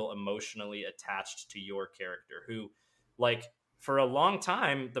feel emotionally attached to your character, who, like, for a long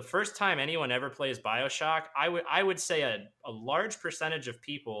time, the first time anyone ever plays BioShock, I would say a large percentage of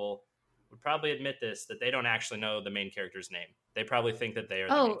people would probably admit this, that they don't actually know the main character's name. They probably think that they are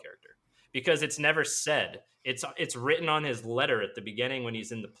the main character, because it's never said. It's written on his letter at the beginning when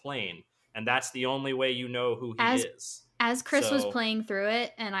he's in the plane, and that's the only way you know who he is. As Chris was playing through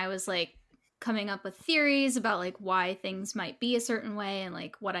it, and I was like coming up with theories about like why things might be a certain way and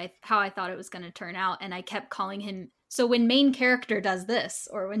like how I thought it was going to turn out, and I kept calling him, so when main character does this,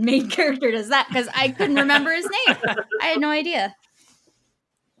 or when main character does that, because I couldn't remember his name. I had no idea.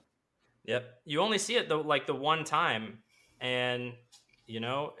 Yep. You only see it the one time, and you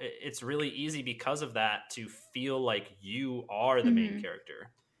know, it's really easy because of that to feel like you are the main character.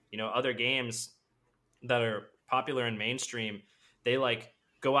 You know, other games that are popular in mainstream, they like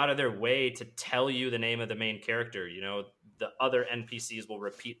go out of their way to tell you the name of the main character. You know, the other NPCs will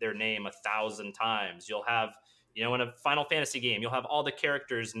repeat their name 1,000 times. You'll have, you know, in a Final Fantasy game, you'll have all the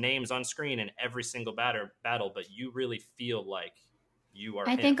characters' names on screen in every single battle, but you really feel like you are.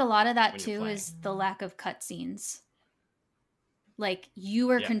 I think a lot of that too is the lack of cutscenes. Like,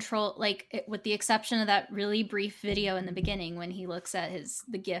 you are control, like, with the exception of that really brief video in the beginning when he looks at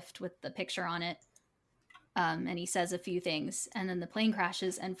the gift with the picture on it, and he says a few things, and then the plane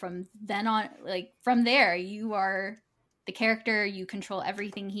crashes, and from then on, like, from there, you are the character, you control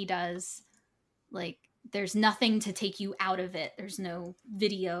everything he does. Like, there's nothing to take you out of it. There's no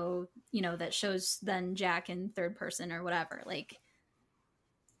video, you know, that shows then Jack in third person or whatever. Like,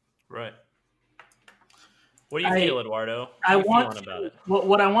 right. What do you feel, Eduardo?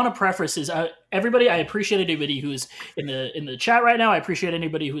 What I want to preface is, everybody, I appreciate anybody who's in the chat right now. I appreciate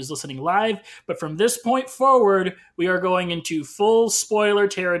anybody who's listening live. But from this point forward, we are going into full spoiler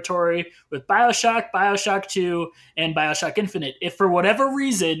territory with BioShock, BioShock 2, and BioShock Infinite. If for whatever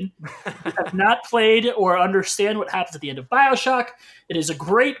reason you have not played or understand what happens at the end of BioShock, it is a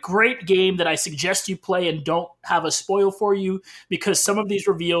great, great game that I suggest you play and don't have a spoil for you, because some of these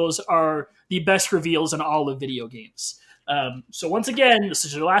reveals are the best reveals in all of video games. So once again, this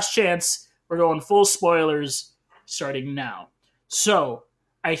is your last chance. We're going full spoilers starting now. So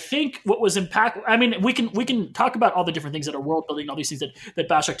I think what was impactful, I mean, we can talk about all the different things that are world building, all these things that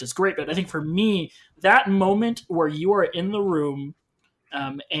BioShock does great, but I think for me, that moment where you are in the room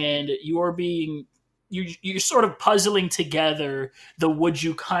and you are you're sort of puzzling together the would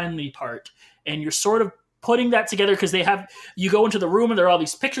you kindly part, and you're sort of putting that together because you go into the room and there are all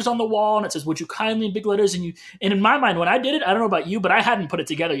these pictures on the wall and it says would you kindly in big letters, and in my mind when I did it, I don't know about you, but I hadn't put it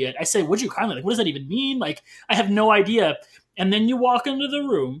together yet. I say would you kindly, like, what does that even mean? Like, I have no idea. And then you walk into the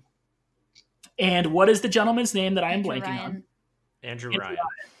room, and what is the gentleman's name that I am blanking on? Andrew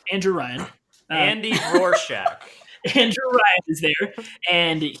Ryan. Andy Rorschach. Andrew Ryan is there,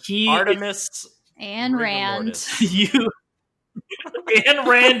 and Artemis and Rand. Anne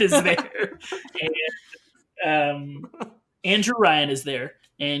Rand is there, and Andrew Ryan is there,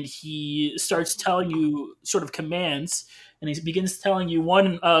 and he starts telling you sort of commands, and he begins telling you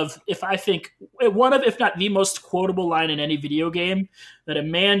one of, if not the most quotable line in any video game, that a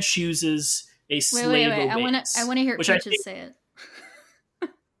man chooses a slave wait. obeys. I want to hear Peaches say it.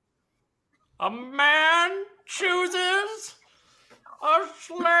 A man chooses, a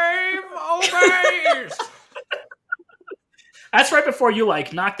slave obeys. That's right before you,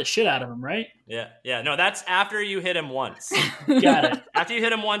 like, knock the shit out of him, right? Yeah. No, that's after you hit him once. Got it. After you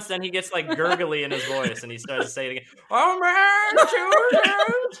hit him once, then he gets, like, gurgly in his voice, and he starts to say it again. Oh, man,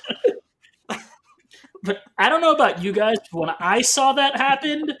 chooses! But I don't know about you guys, but when I saw that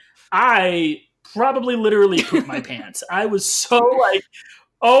happen, I probably literally pooped my pants. I was so, like,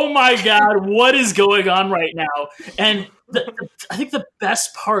 oh my God, what is going on right now? And I think the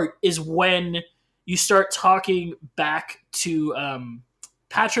best part is when you start talking back to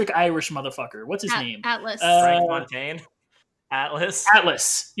Patrick Irish motherfucker. What's his name? Atlas. Frank Fontaine.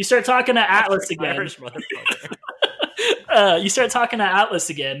 Atlas. You start talking to Atlas again. Irish motherfucker. You start talking to Atlas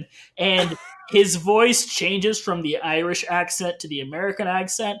again, and his voice changes from the Irish accent to the American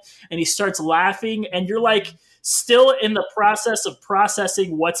accent, and he starts laughing, and you're like still in the process of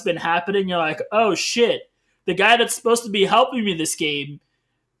processing what's been happening. You're like, oh shit, the guy that's supposed to be helping me this game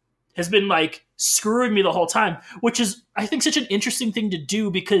has been like screwing me the whole time, which is, I think, such an interesting thing to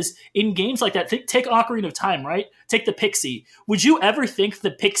do, because in games like that, take Ocarina of Time, right? Take the Pixie. Would you ever think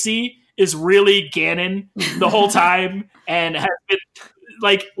the Pixie is really Ganon the whole time and has been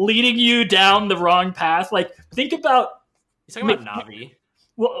like leading you down the wrong path? Like, think about He's talking about Navi.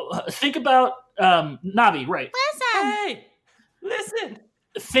 Well, think about Navi, right? Listen. Hey, listen.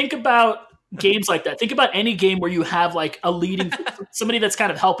 Think about games like that. Think about any game where you have like a leading somebody that's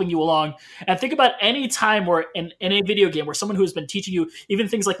kind of helping you along, and think about any time where in a video game where someone who has been teaching you even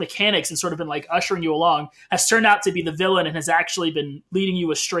things like mechanics and sort of been like ushering you along has turned out to be the villain and has actually been leading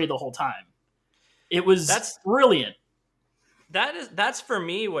you astray the whole time. That's brilliant. That's for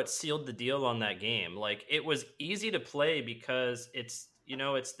me what sealed the deal on that game. Like, it was easy to play because it's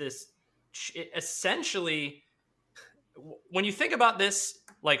essentially, when you think about this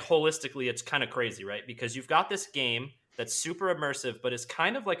like holistically, it's kind of crazy, right? Because you've got this game that's super immersive, but it's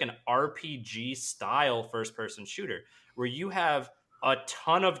kind of like an RPG style first person shooter where you have a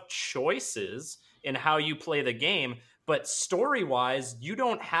ton of choices in how you play the game, but story-wise, you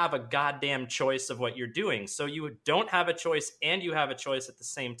don't have a goddamn choice of what you're doing. So you don't have a choice and you have a choice at the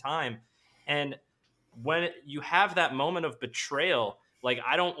same time. And when you have that moment of betrayal, like,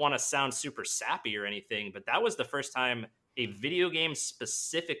 I don't want to sound super sappy or anything, but that was the first time a video game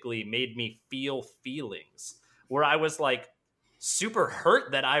specifically made me feel feelings where I was like super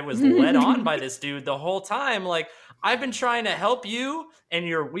hurt that I was led on by this dude the whole time. Like, I've been trying to help you and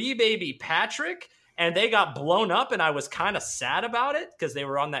your wee baby Patrick, and they got blown up, and I was kind of sad about it because they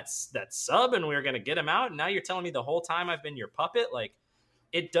were on that sub and we were going to get him out. And now you're telling me the whole time I've been your puppet. Like,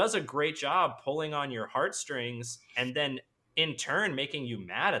 it does a great job pulling on your heartstrings and then in turn making you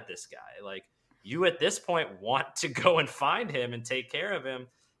mad at this guy. Like, you at this point want to go and find him and take care of him.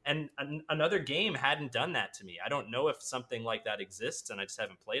 And another game hadn't done that to me. I don't know if something like that exists and I just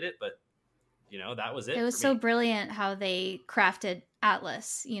haven't played it, but that was it. It was so brilliant how they crafted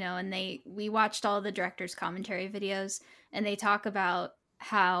Atlas, and we watched all the director's commentary videos, and they talk about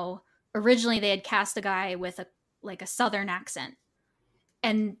how originally they had cast a guy with a Southern accent,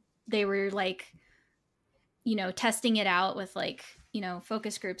 and they were like, testing it out with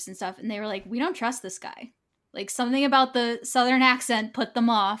focus groups and stuff. And they were like, we don't trust this guy. Like, something about the Southern accent put them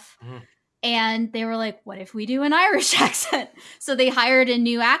off. Mm-hmm. And they were like, what if we do an Irish accent? So they hired a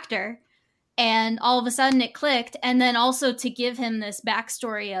new actor, and all of a sudden it clicked. And then also to give him this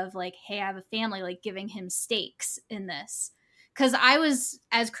backstory of like, hey, I have a family, like giving him stakes in this. Cause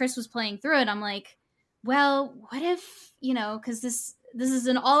as Chris was playing through it, I'm like, well, what if, cause this is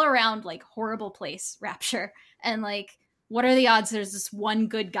an all around like horrible place, Rapture. And like, what are the odds there's this one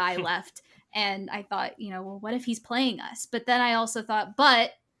good guy left? And I thought, well, what if he's playing us? But then I also thought,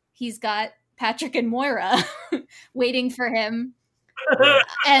 but he's got Patrick and Moira waiting for him.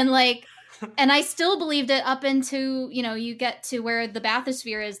 And I still believed it up into, you get to where the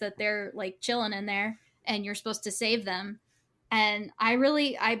bathysphere is, that they're like chilling in there and you're supposed to save them. And I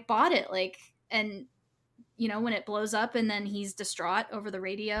bought it. Like, and when it blows up and then he's distraught over the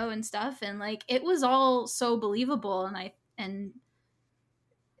radio and stuff. And like, it was all so believable. And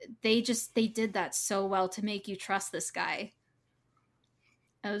they did that so well to make you trust this guy.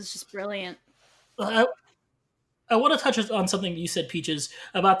 It was just brilliant. I want to touch on something you said, Peaches,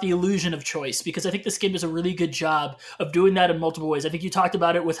 about the illusion of choice, because I think this game does a really good job of doing that in multiple ways. I think you talked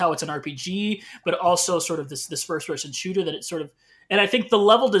about it with how it's an RPG, but also sort of this first-person shooter that it's sort of... And I think the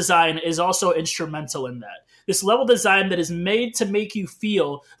level design is also instrumental in that. This level design that is made to make you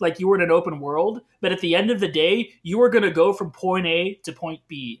feel like you were in an open world, but at the end of the day, you are going to go from point A to point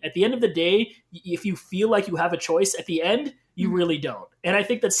B. At the end of the day, if you feel like you have a choice, at the end, you really don't. And I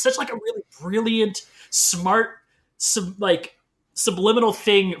think that's such like a really brilliant, smart, subliminal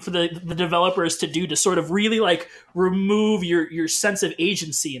thing for the developers to do, to sort of really like remove your sense of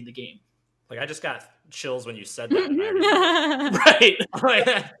agency in the game. Like, I just got chills when you said that.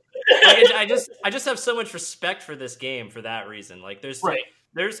 Right. I just have so much respect for this game for that reason. Like,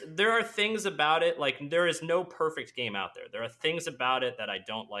 there are things about it, like, there is no perfect game out there. There are things about it that I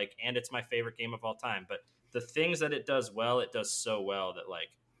don't like, and it's my favorite game of all time. But the things that it does well, it does so well that, like,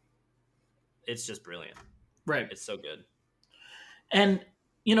 it's just brilliant. Right. It's so good. And,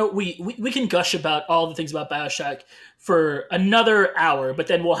 we can gush about all the things about BioShock for another hour, but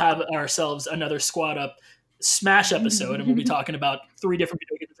then we'll have ourselves another Squad Up Smash episode, and we'll be talking about 3 different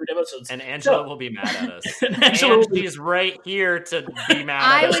video games, 3 episodes. And Angela will be mad at us. And she's right here to be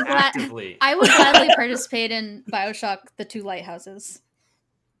mad at us actively. I would gladly participate in BioShock The Two Lighthouses.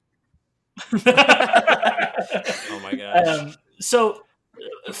 Oh my gosh. So,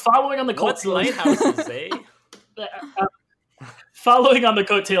 following on the What's lighthouses, eh? Following on the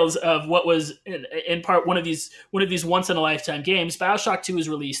coattails of what was in part one of these once in a lifetime games, BioShock 2 was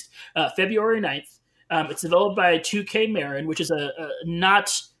released February 9th. It's developed by 2K Marin, which is a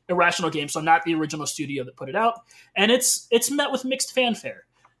not Irrational Games, so not the original studio that put it out, and it's met with mixed fanfare.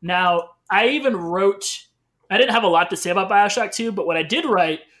 Now, I even wrote I didn't have a lot to say about Bioshock 2, but what I did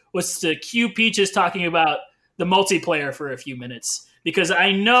write was to cue Peaches talking about the multiplayer for a few minutes, because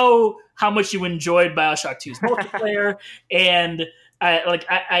I know how much you enjoyed Bioshock 2's multiplayer, and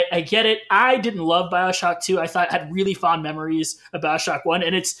I get it. I didn't love Bioshock 2. I thought I had really fond memories of Bioshock 1,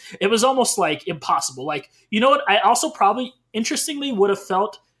 and it was almost like impossible. Like, you know what? I also probably, interestingly, would have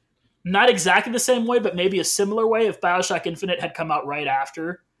felt not exactly the same way, but maybe a similar way if Bioshock Infinite had come out right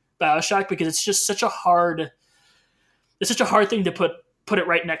after Bioshock, because it's just such a hard thing to put it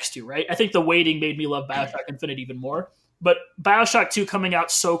right next to, right? I think the waiting made me love Bioshock Infinite even more. But Bioshock 2 coming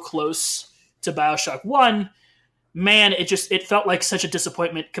out so close to Bioshock 1, man, it felt like such a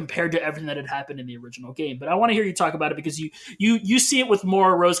disappointment compared to everything that had happened in the original game. But I want to hear you talk about it, because you see it with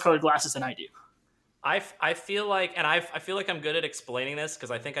more rose-colored glasses than I do. I feel like, and I feel like I'm good at explaining this,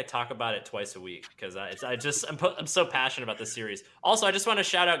 because I think I talk about it twice a week, because I'm so passionate about this series. Also, I just want to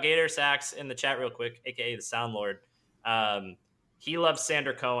shout out Gator Sachs in the chat real quick, aka the Sound Lord. He loves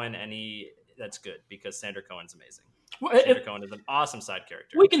Sander Cohen, and that's good, because Sander Cohen's amazing. Well, Sander Cohen is an awesome side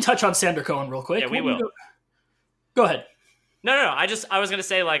character. We can touch on Sander Cohen real quick. Yeah, we will. Go ahead. No. I was gonna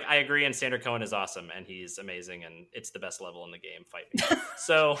say, like, I agree, and Sander Cohen is awesome, and he's amazing, and it's the best level in the game. Fight me.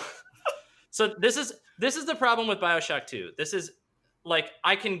 So this is the problem with Bioshock 2. This is, like,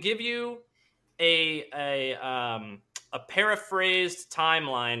 I can give you a paraphrased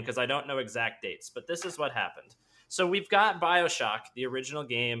timeline, because I don't know exact dates, but this is what happened. So we've got Bioshock, the original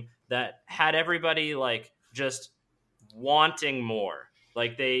game, that had everybody, like, just wanting more.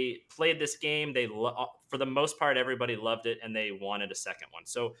 Like, they played this game, for the most part, everybody loved it, and they wanted a second one.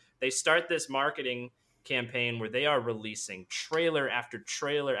 So they start this marketing campaign where they are releasing trailer after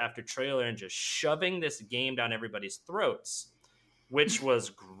trailer after trailer and just shoving this game down everybody's throats, which was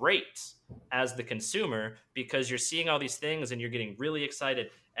great as the consumer, because you're seeing all these things and you're getting really excited.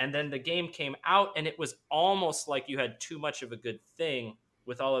 And then the game came out, and it was almost like you had too much of a good thing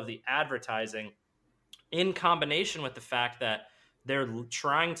with all of the advertising, in combination with the fact that they're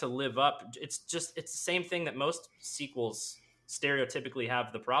trying to live up. It's the same thing that most sequels stereotypically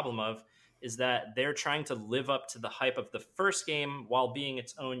have the problem of, is that they're trying to live up to the hype of the first game while being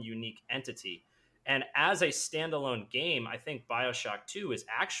its own unique entity. And as a standalone game, I think Bioshock 2 is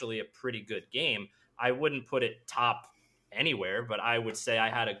actually a pretty good game. I wouldn't put it top anywhere, but I would say I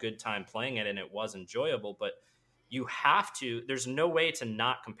had a good time playing it, and it was enjoyable. But there's no way to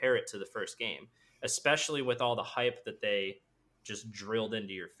not compare it to the first game, especially with all the hype that they just drilled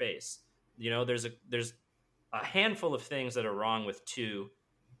into your face. You know, there's a handful of things that are wrong with 2.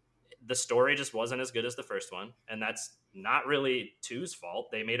 The story just wasn't as good as the first one, and that's not really 2's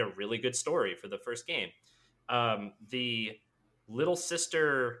fault. They made a really good story for the first game. The little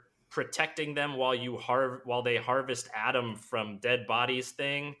sister protecting them while they harvest Adam from dead bodies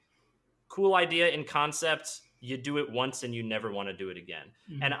thing, cool idea in concept. You do it once and you never want to do it again.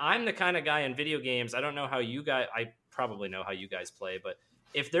 Mm-hmm. And I'm the kind of guy in video games, I don't know how you guys, I probably know how you guys play, but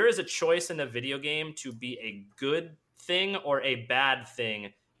if there is a choice in a video game to be a good thing or a bad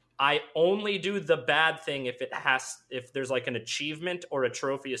thing, I only do the bad thing if there's like an achievement or a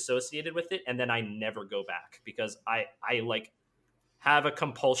trophy associated with it, and then I never go back, because I like have a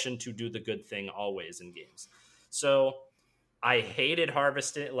compulsion to do the good thing always in games. So I hated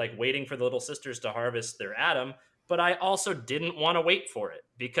harvesting, like waiting for the little sisters to harvest their Adam, but I also didn't want to wait for it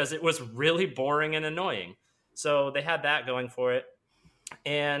because it was really boring and annoying. So they had that going for it.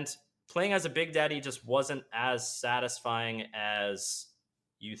 And playing as a Big Daddy just wasn't as satisfying as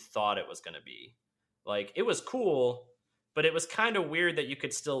you thought it was going to be. Like, it was cool, but it was kind of weird that you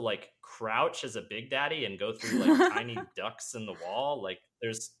could still like crouch as a Big Daddy and go through like tiny ducts in the wall. Like,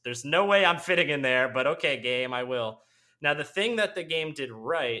 there's no way I'm fitting in there, but okay, game, I will. Now, the thing that the game did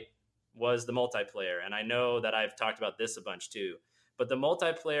right was the multiplayer. And I know that I've talked about this a bunch too, but the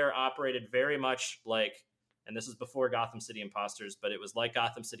multiplayer operated very much like, and this is before Gotham City Imposters, but it was like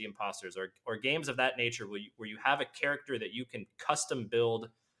Gotham City Imposters or games of that nature where you have a character that you can custom build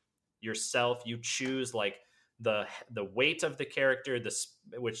yourself. You choose like the weight of the character,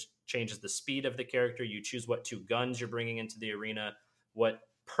 which changes the speed of the character. You choose what 2 guns you're bringing into the arena, what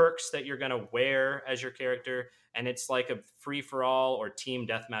perks that you're going to wear as your character. And it's like a free-for-all or team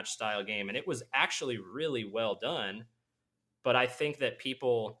deathmatch style game. And it was actually really well done. But I think that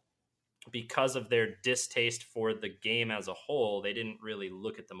people, because of their distaste for the game as a whole, they didn't really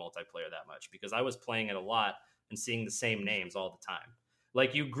look at the multiplayer that much, because I was playing it a lot and seeing the same names all the time.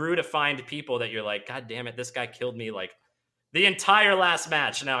 Like, you grew to find people that you're like, God damn it, this guy killed me like the entire last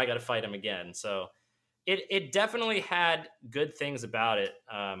match. Now I got to fight him again. So it definitely had good things about it,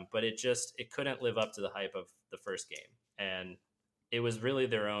 but it couldn't live up to the hype of the first game. And it was really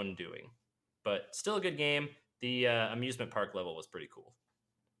their own doing. but still a good game. The amusement park level was pretty cool.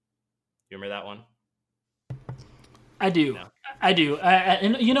 You remember that one? I do. No. I do.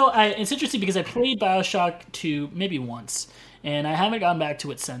 And it's interesting because I played BioShock 2 maybe once, and I haven't gone back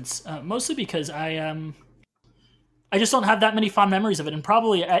to it since. Mostly because I just don't have that many fond memories of it, and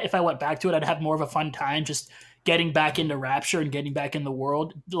probably if I went back to it, I'd have more of a fun time just getting back into Rapture and getting back in the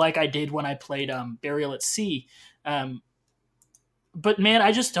world like I did when I played Burial at Sea. But man,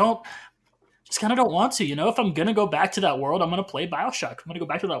 I just kind of don't want to. If I'm gonna go back to that world, I'm gonna play BioShock. If I'm gonna go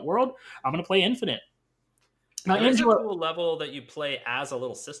back to that world, I'm gonna play Infinite. Now, there's a cool level that you play as a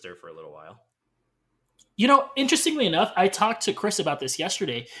little sister for a little while. Interestingly enough, I talked to Chris about this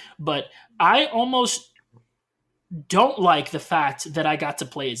yesterday, but I almost don't like the fact that I got to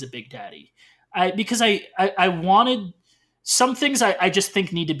play as a Big Daddy. Because I wanted some things I just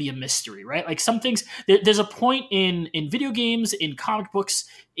think need to be a mystery, right? Like some things, there's a point in video games, in comic books,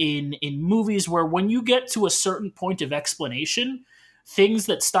 in movies where when you get to a certain point of explanation, things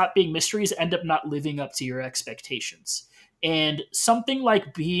that stop being mysteries end up not living up to your expectations. And something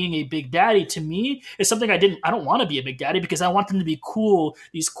like being a Big Daddy to me is something I don't want to be a Big Daddy because I want them to be cool,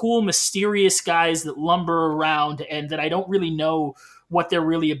 these cool, mysterious guys that lumber around and that I don't really know what they're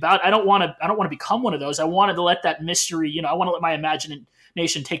really about. I don't want to become one of those. I wanted to let that mystery, I want to let my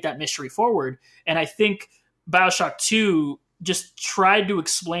imagination take that mystery forward. And I think BioShock 2 just tried to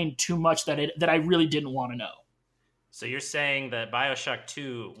explain too much that I really didn't want to know. So you're saying that BioShock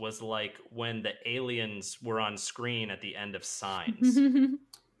 2 was like when the aliens were on screen at the end of Signs.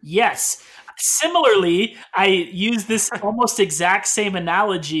 Yes. Similarly, I use this almost exact same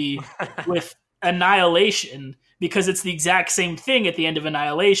analogy with Annihilation because it's the exact same thing at the end of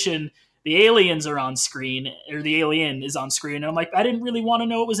Annihilation. The aliens are on screen, or the alien is on screen. And I'm like, I didn't really want to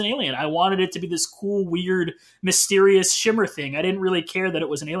know it was an alien. I wanted it to be this cool, weird, mysterious shimmer thing. I didn't really care that it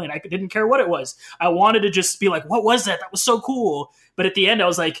was an alien. I didn't care what it was. I wanted to just be like, what was that? That was so cool. But at the end, I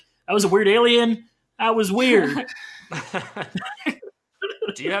was like, that was a weird alien. That was weird.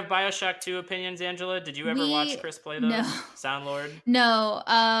 Do you have BioShock 2 opinions, Angela? Did you ever watch Chris play those? No. Soundlord?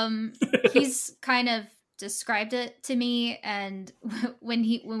 No. He's kind of described it to me, and when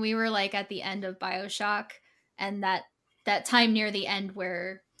we were like at the end of BioShock and that time near the end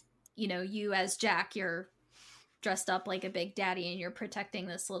where you as Jack, you're dressed up like a Big Daddy and you're protecting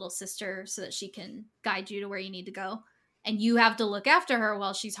this little sister so that she can guide you to where you need to go, and you have to look after her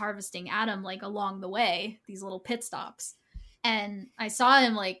while she's harvesting Adam like along the way, these little pit stops. And I saw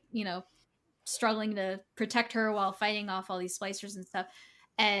him like struggling to protect her while fighting off all these splicers and stuff,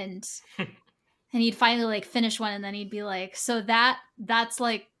 and he'd finally like finish one, and then he'd be like, so that's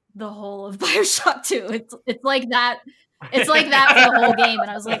like the whole of BioShock 2. It's like that. It's like that for the whole game. And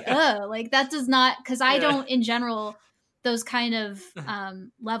I was like, like that does not, because I don't in general, those kind of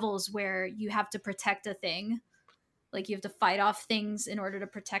levels where you have to protect a thing. Like you have to fight off things in order to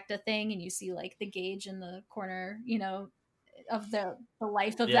protect a thing, and you see like the gauge in the corner, of the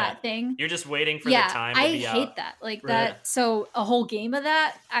life of that thing. You're just waiting for the time to be out. I hate that. Like that. So a whole game of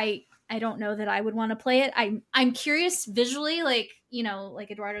that, I don't know that I would want to play it. I'm curious visually, like,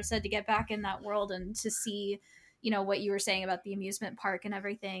 like Eduardo said, to get back in that world and to see, what you were saying about the amusement park and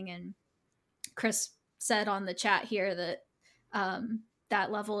everything. And Chris said on the chat here that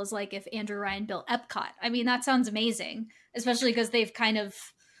that level is like if Andrew Ryan built Epcot. I mean, that sounds amazing, especially because they've kind of,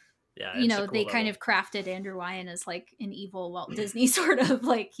 they kind of crafted Andrew Ryan as like an evil Walt Disney sort of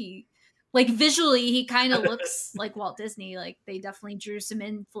like visually, he kind of looks like Walt Disney. Like they definitely drew some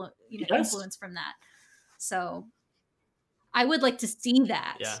influence from that. So I would like to see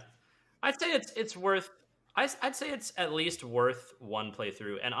that. Yeah, I'd say it's worth. I'd say it's at least worth one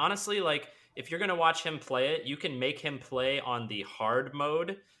playthrough. And honestly, like if you're gonna watch him play it, you can make him play on the hard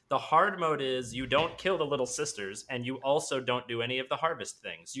mode. The hard mode is you don't kill the little sisters, and you also don't do any of the harvest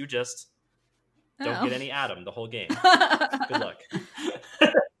things. You just don't get any Adam the whole game. Good luck.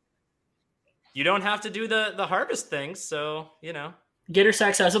 You don't have to do the harvest things, so, Gator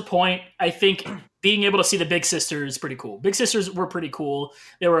Sacks has a point. I think being able to see the Big Sisters is pretty cool. Big Sisters were pretty cool.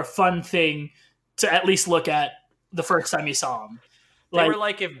 They were a fun thing to at least look at the first time you saw them. They were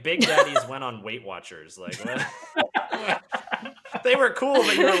like if Big Daddies went on Weight Watchers. Like, what? They were cool,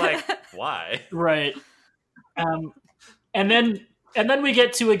 but you were like, why? Right. And then we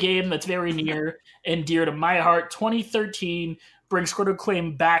get to a game that's very near and dear to my heart. 2013 brings Critical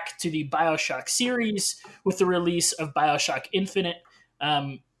Acclaim back to the BioShock series with the release of BioShock Infinite.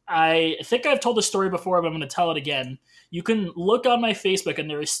 I think I've told the story before, but I'm going to tell it again. You can look on my Facebook, and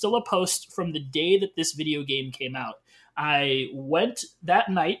there is still a post from the day that this video game came out. I went that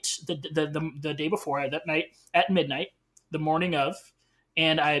night, the day before, that night at midnight, the morning of,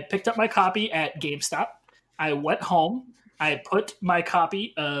 and I picked up my copy at GameStop. I went home. I put my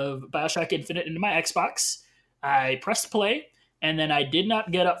copy of BioShock Infinite into my Xbox. I pressed play, and then I did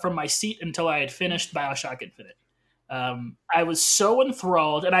not get up from my seat until I had finished BioShock Infinite. I was so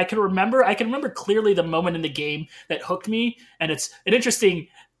enthralled, and I can remember clearly the moment in the game that hooked me. And it's interesting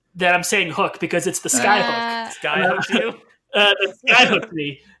that I'm saying hook because it's the skyhook. Skyhook you? The skyhook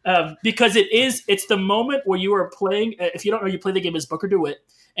me because it's the moment where you are playing. If you don't know, you play the game as Booker DeWitt,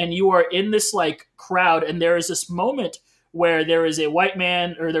 and you are in this like crowd, and there is this moment where there is a white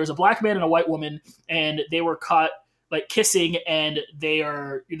man or there's a black man and a white woman, and they were caught like kissing, and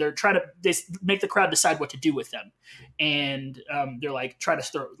they're trying to make the crowd decide what to do with them, and they're like trying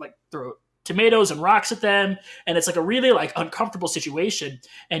to throw tomatoes and rocks at them, and it's like a really like uncomfortable situation,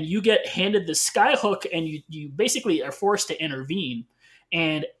 and you get handed the skyhook, and you basically are forced to intervene,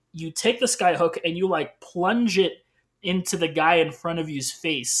 and you take the skyhook and you like plunge it into the guy in front of you's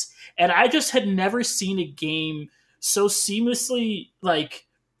face, and I just had never seen a game so seamlessly like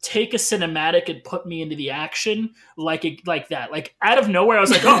take a cinematic and put me into the action like that. Like out of nowhere, I was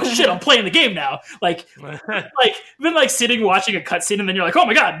like, "Oh shit, I'm playing the game now!" Like been like sitting watching a cutscene, and then you're like, "Oh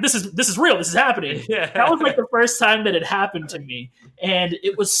my god, this is real. This is happening." Yeah. That was like the first time that it happened to me, and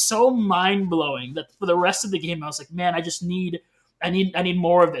it was so mind blowing that for the rest of the game, I was like, "Man, I need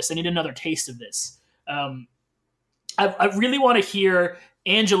more of this. I need another taste of this." I really want to hear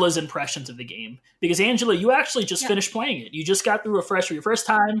Angela's impressions of the game, because Angela, you actually just finished playing it. You just got through Refresh for your first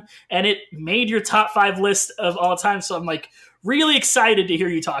time, and it made your top 5 list of all time. So I'm like really excited to hear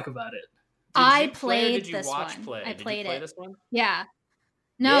you talk about it. I played this one. I played it. This one? Yeah.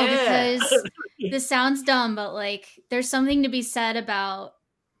 No, because this sounds dumb, but like there's something to be said about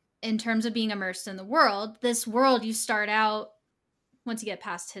in terms of being immersed in the world. This world, you start out once you get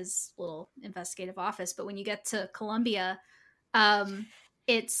past his little investigative office, but when you get to Columbia,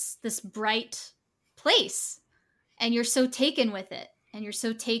 it's this bright place, and you're so taken with it, and you're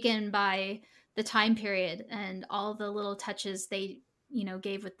so taken by the time period and all the little touches they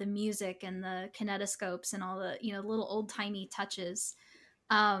gave with the music and the kinetoscopes and all the little old-timey touches,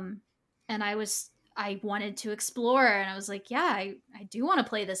 and I wanted to explore, and I was like, yeah, I do want to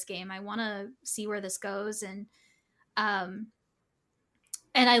play this game. I want to see where this goes, and I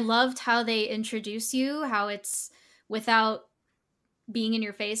loved how they introduce you, how it's without being in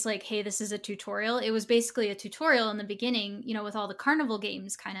your face like, hey, this is a tutorial. It was basically a tutorial in the beginning, with all the carnival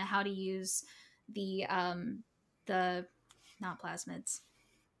games, kind of how to use the not plasmids,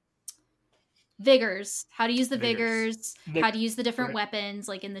 vigors, how to use the vigors, how to use the different weapons,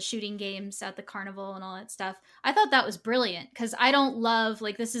 like in the shooting games at the carnival and all that stuff. I thought that was brilliant, because I don't love,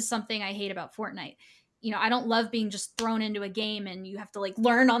 like, this is something I hate about Fortnite. I don't love being just thrown into a game and you have to like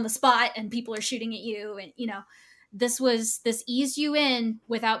learn on the spot and people are shooting at you, and this eased you in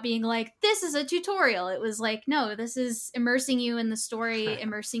without being like, this is a tutorial. It was like, no, this is immersing you in the story,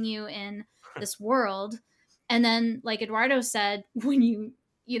 immersing you in this world. And then, like Eduardo said, when you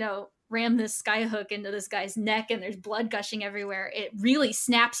ram this skyhook into this guy's neck and there's blood gushing everywhere, it really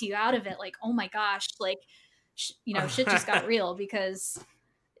snaps you out of it. Like, oh my gosh, like, shit just got real, because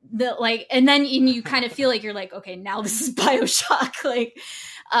and then you kind of feel like you're like, okay, now this is BioShock. Like,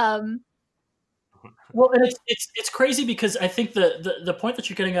 well, and it's crazy, because I think the point that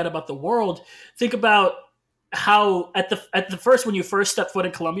you're getting at about the world, think about how at the first, when you first step foot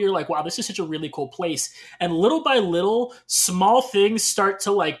in Colombia, you're like, wow, this is such a really cool place. And little by little, small things start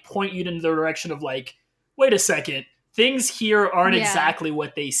to like point you in the direction of like, wait a second, things here aren't exactly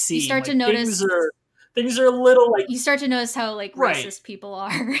what they seem. You start to notice things are a little like, you start to notice how like racist people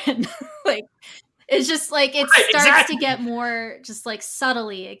are, and like it's just like it starts to get more just like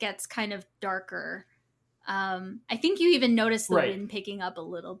subtly. It gets kind of darker. I think you even notice the wind picking up a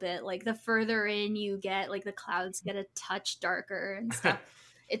little bit. Like the further in you get, like the clouds get a touch darker and stuff.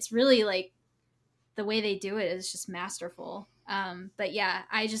 It's really like the way they do it is just masterful. But yeah,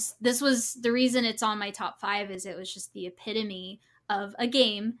 this was the reason it's on my top 5, is it was just the epitome of a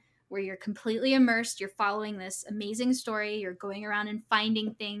game where you're completely immersed. You're following this amazing story. You're going around and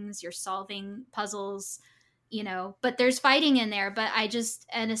finding things. You're solving puzzles. But there's fighting in there. But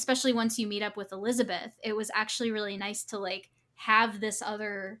and especially once you meet up with Elizabeth, it was actually really nice to like have this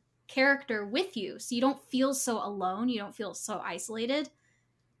other character with you, so you don't feel so alone. You don't feel so isolated.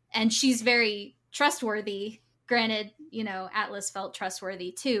 And she's very trustworthy. Granted, Atlas felt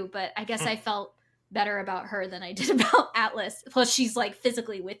trustworthy too, but I guess I felt better about her than I did about Atlas. Plus, she's like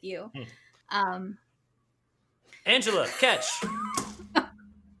physically with you. Angela, catch.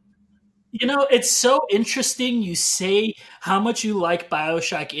 It's so interesting you say how much you like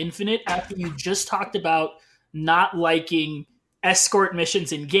BioShock Infinite after you just talked about not liking escort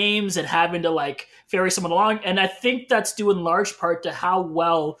missions in games and having to like ferry someone along. And I think that's due in large part to how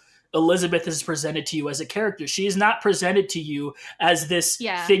well Elizabeth is presented to you as a character. She is not presented to you as this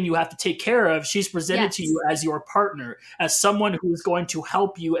thing you have to take care of. She's presented to you as your partner, as someone who's going to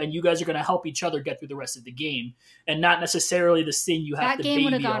help you, and you guys are going to help each other get through the rest of the game, and not necessarily this thing you have to baby. That game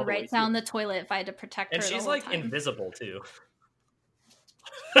would have gone right down the toilet if I had to protect her. And she's like invisible too.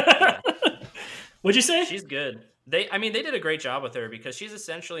 What'd you say? She's good. They did a great job with her because she's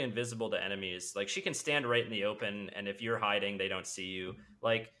essentially invisible to enemies. Like, she can stand right in the open, and if you're hiding, they don't see you.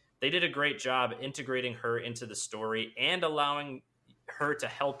 Like, they did a great job integrating her into the story and allowing her to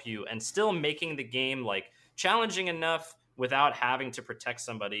help you and still making the game like challenging enough without having to protect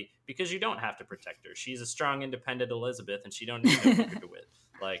somebody, because you don't have to protect her. She's a strong, independent Elizabeth, and she don't need no to with.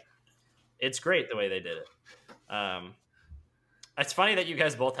 Like, it's great the way they did it. It's funny that you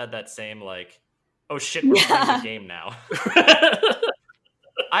guys both had that same like, oh shit, we're playing the game now.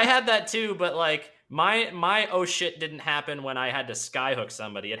 I had that too, but like my oh shit didn't happen when I had to skyhook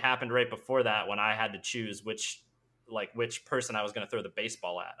somebody. It happened right before that when I had to choose which person I was going to throw the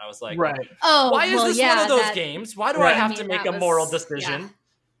baseball at. I was like, right. Oh, why is this one of those games? Why do I have to make a moral decision?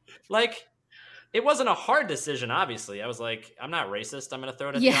 Yeah. Like, it wasn't a hard decision, obviously. I was like, I'm not racist. I'm going to throw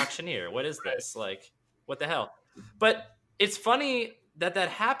it at the auctioneer. What is this? Like, what the hell? But it's funny that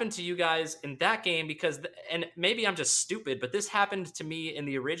happened to you guys in that game because, and maybe I'm just stupid, but this happened to me in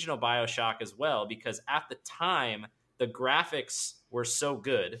the original BioShock as well, because at the time, the graphics were so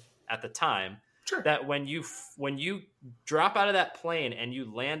good at the time that when you drop out of that plane and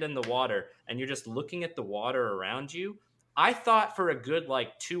you land in the water and you're just looking at the water around you, I thought for a good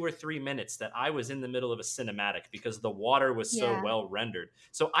like 2 or 3 minutes that I was in the middle of a cinematic because the water was so well rendered.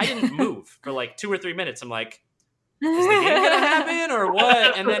 So I didn't move for like 2 or 3 minutes. I'm like, is the game gonna happen or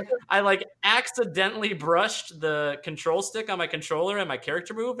what? And then I like accidentally brushed the control stick on my controller and my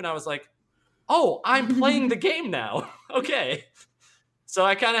character moved, and I was like, oh, I'm playing the game now. Okay. So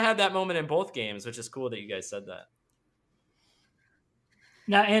I kind of had that moment in both games, which is cool that you guys said that.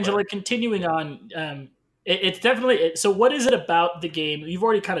 Now, Angela, continuing on, it's definitely, so what is it about the game? You've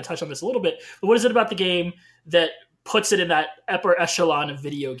already kind of touched on this a little bit, but what is it about the game that puts it in that upper echelon of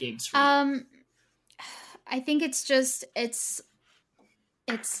video games for you? I think it's just it's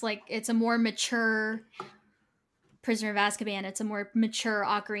like it's a more mature Prisoner of Azkaban. It's a more mature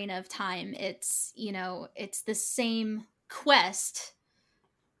Ocarina of Time. It's, you know, it's the same quest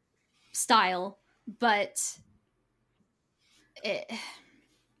style, but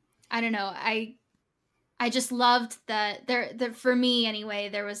I don't know. I just loved that there for me anyway,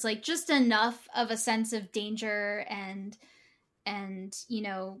 there was like just enough of a sense of danger and you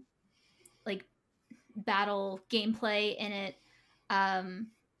know, like battle gameplay in it,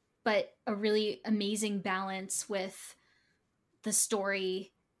 but a really amazing balance with the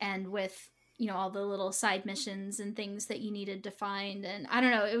story and with, you know, all the little side missions and things that you needed to find. And I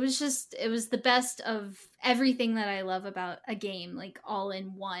don't know, it was the best of everything that I love about a game, like all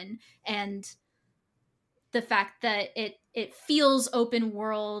in one. And the fact that it feels open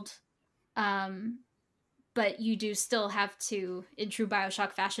world, but you do still have to, in true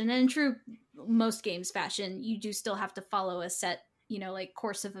BioShock fashion and in true most games fashion, you do still have to follow a set, you know, like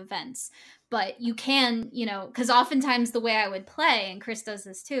course of events. But you can, you know, because oftentimes the way I would play, and Chris does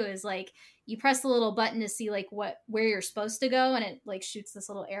this too, is like you press the little button to see like where you're supposed to go, and it like shoots this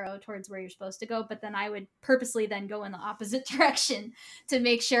little arrow towards where you're supposed to go. But then I would purposely then go in the opposite direction to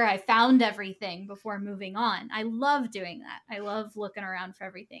make sure I found everything before moving on. I love doing that. I love looking around for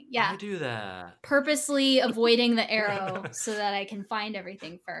everything. Yeah, I do that. Purposely avoiding the arrow so that I can find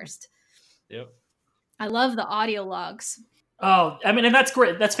everything first. Yep. I love the audio logs. Oh, I mean, and that's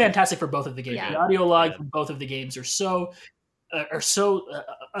great. That's fantastic for both of the games. Yeah. The audio logs for both of the games are so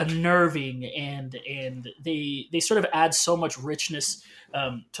unnerving, and they sort of add so much richness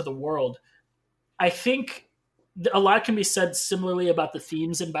to the world. I think a lot can be said similarly about the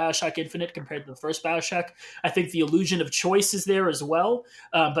themes in BioShock Infinite compared to the first BioShock. I think the illusion of choice is there as well,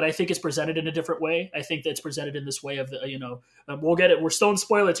 but I think it's presented in a different way. I think that it's presented in this way of the, you know, we'll get it. We're still in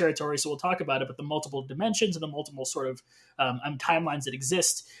spoiler territory, so we'll talk about it. But the multiple dimensions and the multiple sort of timelines that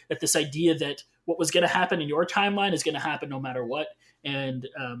exist. That this idea that what was going to happen in your timeline is going to happen no matter what, and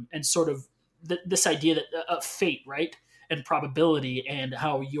sort of this idea that of fate, right, and probability, and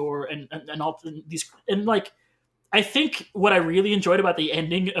how you're and all these and like. I think what I really enjoyed about the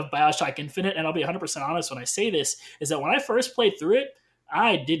ending of BioShock Infinite, and I'll be 100% honest when I say this, is that when I first played through it,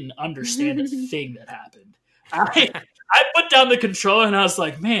 I didn't understand a thing that happened. I put down the controller and I was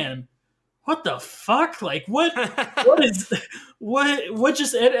like, man, what the fuck? Like, what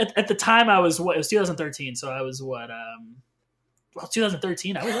just, at the time I was, it was 2013, so I was well,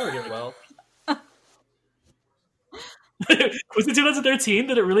 2013. I was already like, Well, was it 2013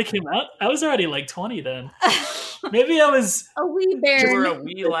 that it really came out? I was already like 20 then. Maybe I was a wee you bear, were a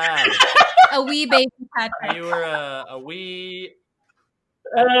wee lad. a wee baby Patrick. You were a wee.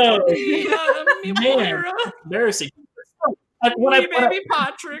 oh Me man, Moira. embarrassing. When Wee baby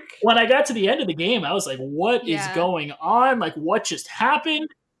Patrick. when I got to the end of the game, I was like, what is Yeah. going on? Like, what just happened?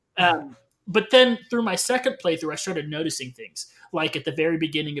 But then through my second playthrough, I started noticing things. Like at the very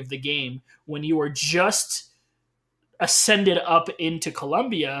beginning of the game, when you were just ascended up into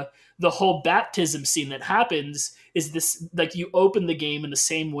Columbia, the whole baptism scene that happens is this, like, you open the game in the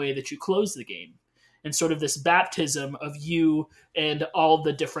same way that you close the game. And sort of this baptism of you and all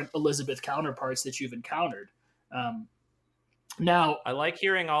the different Elizabeth counterparts that you've encountered. Now, I like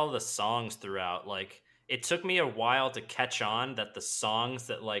hearing all the songs throughout. Like, it took me a while to catch on that the songs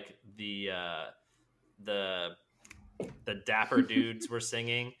that like the dapper dudes were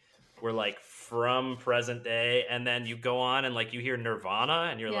singing were like from present day, and then you go on and like you hear Nirvana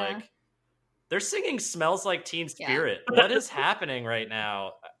and you're like, they're singing Smells Like Teen Spirit. What is happening right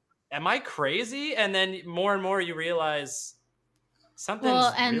now? Am I crazy? And then more and more you realize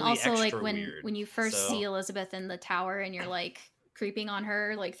something's and really also extra like weird. when you first see Elizabeth in the tower and you're like creeping on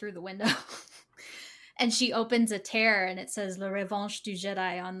her like through the window and she opens a tear and it says La Revanche du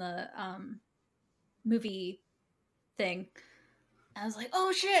Jedi on the movie thing. I was like,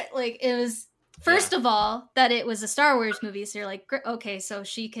 oh shit. Like, it was first of all that it was a Star Wars movie, so you're like, okay, so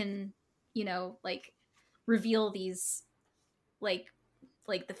she can, you know, like reveal these like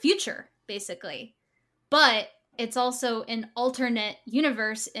the future basically. But it's also an alternate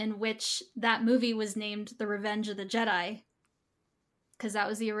universe in which that movie was named The Revenge of the Jedi, because that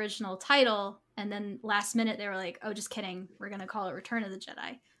was the original title, and then last minute they were like, oh, just kidding, we're gonna call it Return of the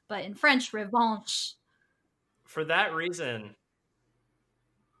Jedi, but in French, Revanche. For that reason,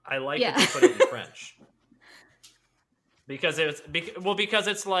 I like that they put it in French. Because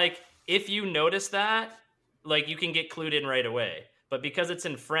it's like, if you notice that, like, you can get clued in right away. But because it's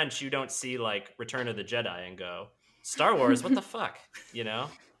in French, you don't see like Return of the Jedi and go, Star Wars, what the fuck, you know?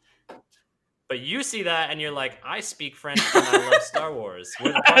 But you see that and you're like, I speak French and I love Star Wars.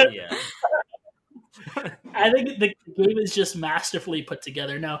 Where's the party at? I think the game is just masterfully put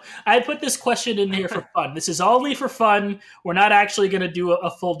together. Now, I put this question in here for fun. This is only for fun. We're not actually going to do a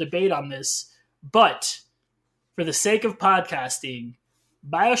full debate on this. But for the sake of podcasting,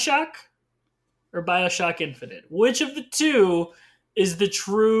 BioShock or BioShock Infinite? Which of the two is the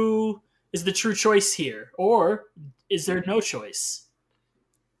true choice here? Or is there no choice?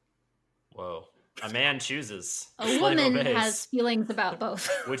 Whoa. A man chooses. A woman has feelings about both.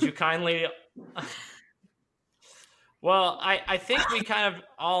 Would you kindly... Well, I think we kind of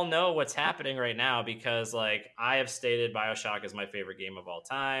all know what's happening right now, because like I have stated BioShock is my favorite game of all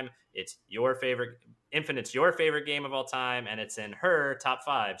time. It's your favorite... Infinite's your favorite game of all time, and it's in her top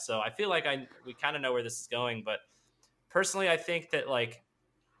 5. So I feel like we kind of know where this is going, but personally, I think that like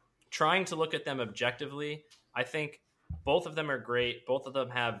trying to look at them objectively, I think both of them are great. Both of them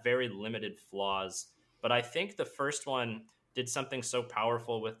have very limited flaws, but I think the first one did something so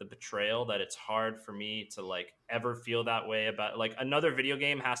powerful with the betrayal that it's hard for me to like ever feel that way about, like, another video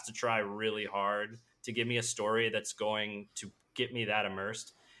game has to try really hard to give me a story that's going to get me that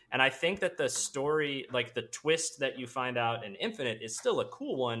immersed. And I think that the story, like the twist that you find out in Infinite, is still a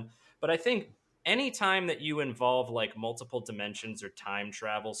cool one, but I think anytime that you involve like multiple dimensions or time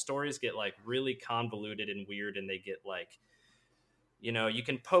travel, stories get like really convoluted and weird, and they get like, you know, you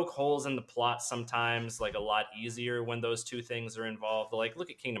can poke holes in the plot sometimes like a lot easier when those two things are involved. Like,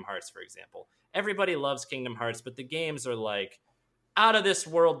 look at Kingdom Hearts, for example. Everybody loves Kingdom Hearts, but the games are like out of this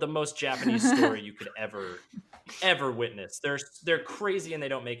world, the most Japanese story you could ever witness. They're crazy and they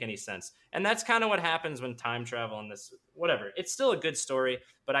don't make any sense. And that's kind of what happens when time travel and this, whatever. It's still a good story,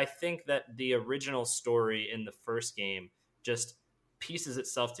 but I think that the original story in the first game just pieces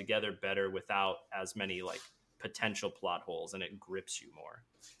itself together better without as many like potential plot holes, and it grips you more.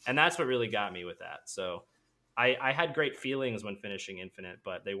 And that's what really got me with that. So I had great feelings when finishing Infinite,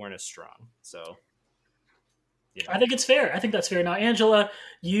 but they weren't as strong. So you know. I think it's fair. I think that's fair. Now, Angela,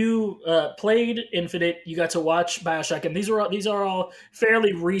 you played Infinite. You got to watch BioShock, and these are all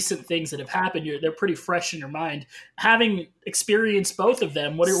fairly recent things that have happened. They're pretty fresh in your mind. Having experienced both of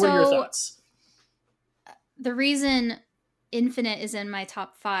them, what are your thoughts? The reason Infinite is in my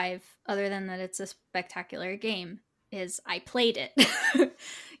top 5, other than that it's a spectacular game, is I played it.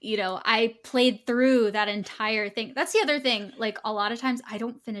 You know, I played through that entire thing. That's the other thing. Like, a lot of times I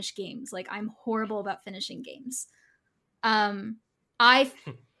don't finish games. Like, I'm horrible about finishing games. I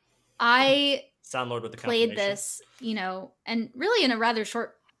Soundlord with the played confirmation. this, and really in a rather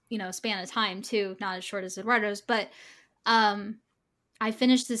short, span of time too, not as short as Eduardo's, but I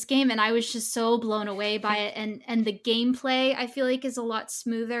finished this game and I was just so blown away by it, and the gameplay I feel like is a lot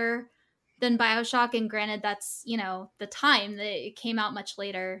smoother than BioShock, and granted that's, the time that it came out much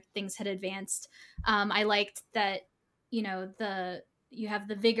later, things had advanced. I liked that, you have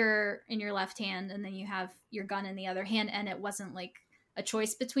the vigor in your left hand and then you have your gun in the other hand, and it wasn't like a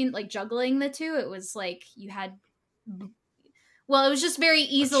choice between like juggling the two. It was like you had, well, it was just very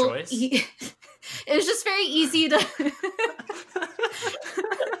easy. It was just very easy to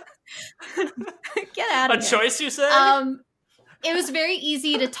get out of a here. Choice, you said? It was very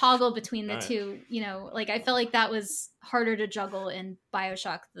easy to toggle between the two, like I felt like that was harder to juggle in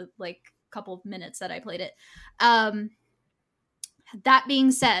BioShock, the like couple of minutes that I played it. That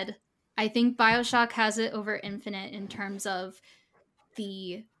being said, I think BioShock has it over Infinite in terms of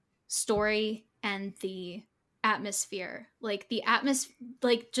the story and the atmosphere. Like the atmosphere,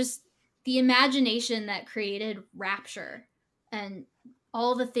 like just the imagination that created Rapture and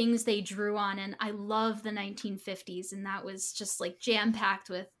all the things they drew on. And I love the 1950s, and that was just like jam-packed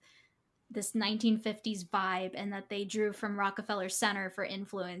with this 1950s vibe, and that they drew from Rockefeller Center for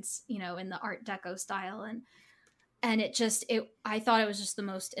influence, in the Art Deco style. And I thought it was just the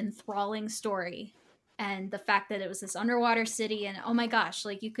most enthralling story. And the fact that it was this underwater city, and oh my gosh,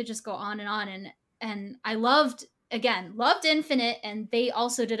 like you could just go on. And I loved Infinite, and they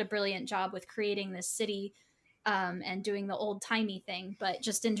also did a brilliant job with creating this city and doing the old timey thing. But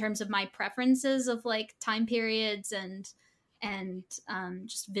just in terms of my preferences of like time periods and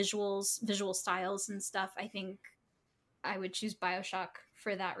just visual styles and stuff, I think I would choose BioShock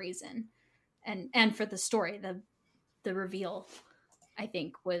for that reason, and for the story. The reveal, I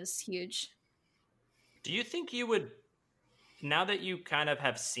think, was huge. Do you think you would, now that you kind of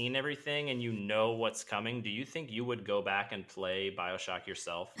have seen everything and you know what's coming, do you think you would go back and play BioShock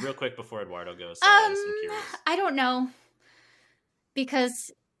yourself? Real quick before Eduardo goes. Sorry, I'm curious. I don't know.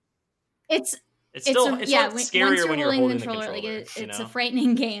 Because it's scarier when you're holding the controller. Like it's a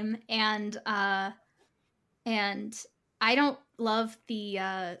frightening game, and I don't love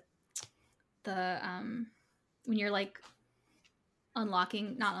the when you're like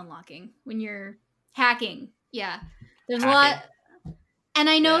when you're hacking. Yeah. There's a lot, and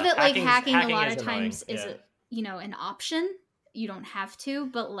I know that like hacking a lot of times is an option. You don't have to,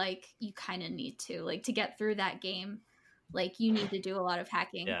 but like you kind of need to, like, to get through that game. Like you need to do a lot of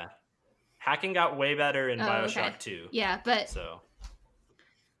hacking. Yeah. Hacking got way better in BioShock 2. Yeah, but so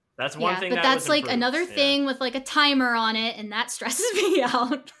that's one thing. But that's like another thing with like a timer on it, and that stresses me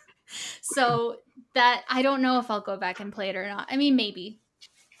out. So that I don't know if I'll go back and play it or not. I mean, maybe,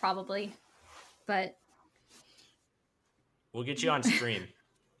 probably, but we'll get you on stream.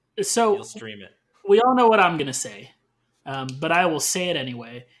 So you'll stream it. We all know what I'm gonna say, but I will say it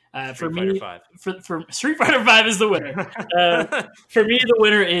anyway. For Street Fighter 5 is the winner. For me, the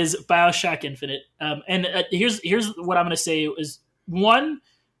winner is BioShock Infinite. And here's what I'm going to say is, one,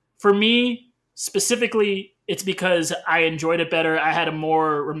 for me specifically, it's because I enjoyed it better. I had a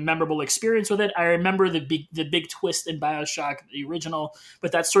more memorable experience with it. I remember the big twist in BioShock, the original,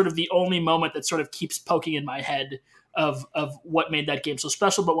 but that's sort of the only moment that sort of keeps poking in my head of what made that game so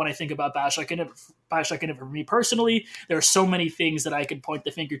special. But when I think about BioShock Infinite for me personally, there are so many things that I could point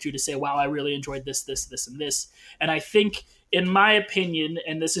the finger to say, wow, I really enjoyed this, and this. And I think, in my opinion,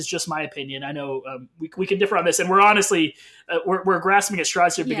 and this is just my opinion, I know we can differ on this, and we're honestly, we're grasping at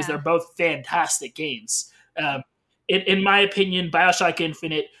straws here because they're both fantastic games. In my opinion, BioShock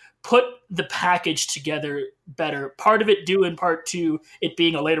Infinite put the package together better. Part of it due in part to it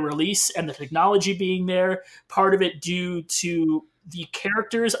being a later release and the technology being there. Part of it due to the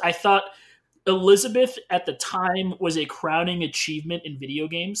characters. I thought Elizabeth at the time was a crowning achievement in video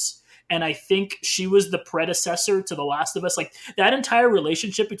games. And I think she was the predecessor to The Last of Us. Like, that entire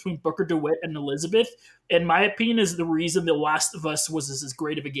relationship between Booker DeWitt and Elizabeth, in my opinion, is the reason The Last of Us was as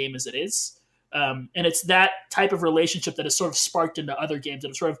great of a game as it is. And it's that type of relationship that has sort of sparked into other games.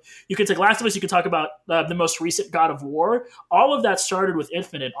 And sort of, you could take Last of Us, you could talk about the most recent God of War. All of that started with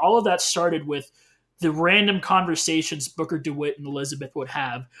Infinite. All of that started with the random conversations Booker DeWitt and Elizabeth would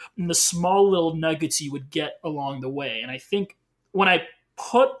have, and the small little nuggets you would get along the way. And I think when I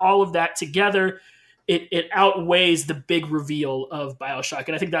put all of that together, it outweighs the big reveal of BioShock.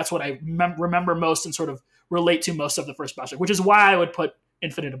 And I think that's what I remember most and sort of relate to most of the first BioShock, which is why I would put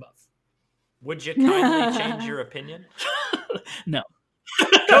Infinite above. Would you kindly change your opinion? No.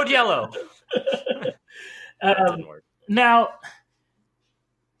 Code yellow. Now,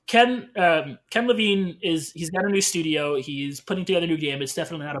 Ken Levine he's got a new studio. He's putting together a new game. It's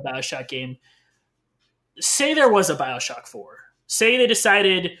definitely not a BioShock game. say there was a Bioshock 4. Say they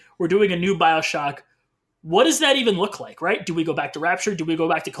decided we're doing a new Bioshock. What does that even look like, right? Do we go back to Rapture? Do we go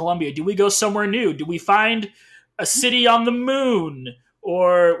back to Columbia? Do we go somewhere new? Do we find a city on the moon?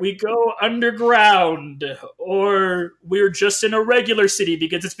 Or we go underground? Or we're just in a regular city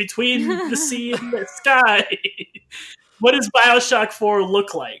because it's between the sea and the sky? What does Bioshock 4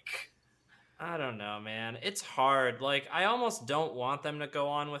 look like? I don't know, man. It's hard. Like, I almost don't want them to go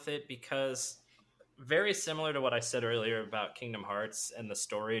on with it because very similar to what I said earlier about Kingdom Hearts and the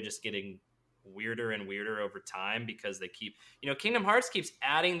story just getting weirder and weirder over time because they keep, Kingdom Hearts keeps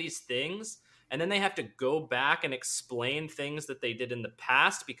adding these things and then they have to go back and explain things that they did in the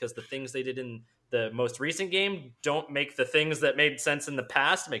past because the things they did in the most recent game don't make the things that made sense in the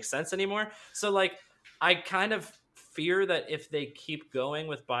past make sense anymore. So like, I kind of fear that if they keep going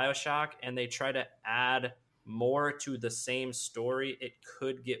with Bioshock and they try to add more to the same story, it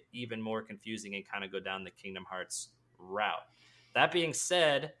could get even more confusing and kind of go down the Kingdom Hearts route. That being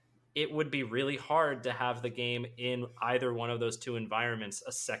said, it would be really hard to have the game in either one of those two environments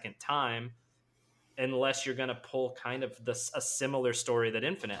a second time unless you're going to pull kind of a similar story that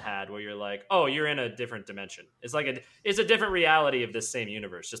Infinite had where you're like, oh, you're in a different dimension. It's like it's a different reality of this same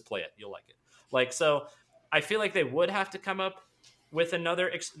universe. Just play it. You'll like it. Like, so I feel like they would have to come up with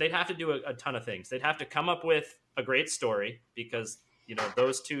they'd have to do a ton of things. They'd have to come up with a great story because,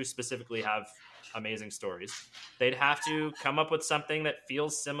 those two specifically have amazing stories. They'd have to come up with something that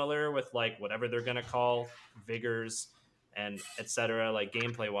feels similar with like whatever they're going to call vigors and etc. like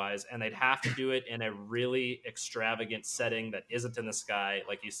gameplay wise. And they'd have to do it in a really extravagant setting that isn't in the sky,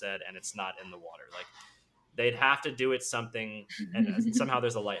 like you said, and it's not in the water. Like they'd have to do it something, and somehow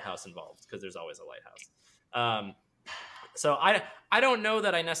there's a lighthouse involved because there's always a lighthouse. So I don't know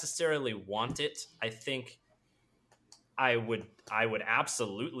that I necessarily want it. I think I would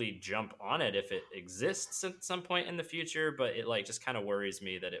absolutely jump on it if it exists at some point in the future, but it like just kind of worries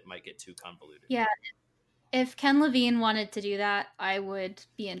me that it might get too convoluted. Yeah. If Ken Levine wanted to do that, I would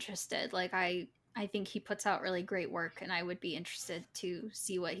be interested. Like I think he puts out really great work and I would be interested to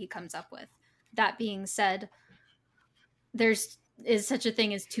see what he comes up with. That being said, is such a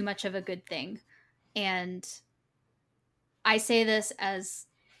thing as too much of a good thing. And I say this as,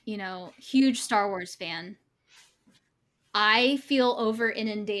 huge Star Wars fan. I feel over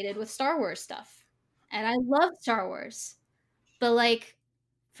inundated with Star Wars stuff. And I love Star Wars. But like,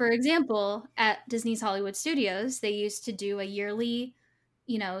 for example, at Disney's Hollywood Studios, they used to do a yearly,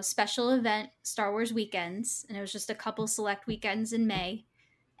 special event, Star Wars weekends. And it was just a couple select weekends in May.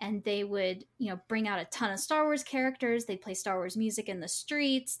 And they would, bring out a ton of Star Wars characters. They'd play Star Wars music in the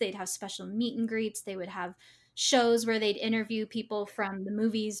streets. They'd have special meet and greets. They would have shows where they'd interview people from the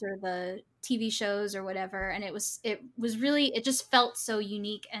movies or the TV shows or whatever. And it just felt so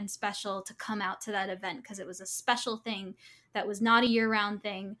unique and special to come out to that event because it was a special thing that was not a year-round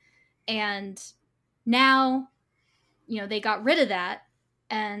thing. And now, they got rid of that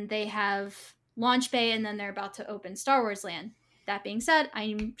and they have Launch Bay and then they're about to open Star Wars Land. That being said,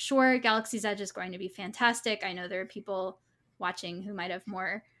 I'm sure Galaxy's Edge is going to be fantastic. I know there are people watching who might have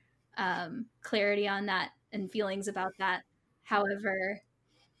more clarity on that and feelings about that. However,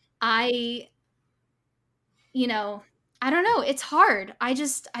 I don't know. It's hard.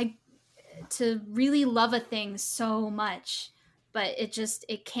 To really love a thing so much, but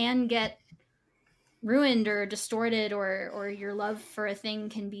it can get ruined or distorted or your love for a thing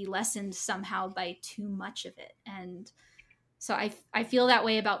can be lessened somehow by too much of it. And so I feel that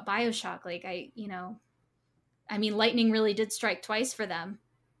way about BioShock. Like lightning really did strike twice for them,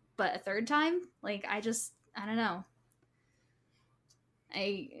 but a third time, like I don't know.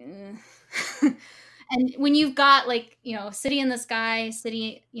 And when you've got city in the sky,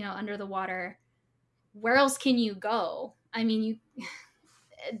 city, under the water, where else can you go? I mean, you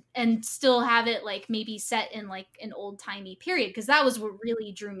and still have it like maybe set in like an old timey period. Because that was what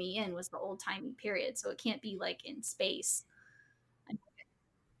really drew me in was the old timey period. So it can't be like in space.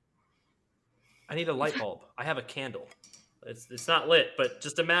 I need a light bulb. I have a candle. It's not lit, but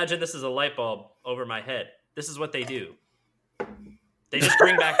just imagine this is a light bulb over my head. This is what they do. They just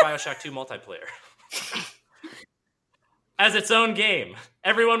bring back BioShock 2 multiplayer. As its own game.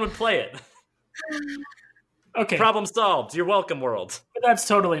 Everyone would play it. Okay. Problem solved. You're welcome, world. But that's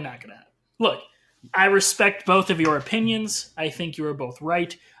totally not going to happen. Look, I respect both of your opinions. I think you are both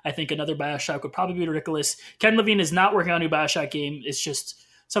right. I think another BioShock would probably be ridiculous. Ken Levine is not working on a new BioShock game. It's just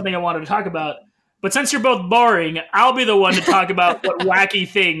something I wanted to talk about. But since you're both boring, I'll be the one to talk about what wacky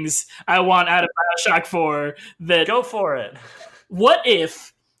things I want out of BioShock 4. Go for it. What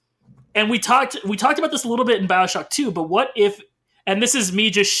if, and we talked about this a little bit in BioShock 2, but what if and this is me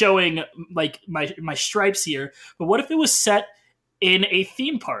just showing like my stripes here, but what if it was set in a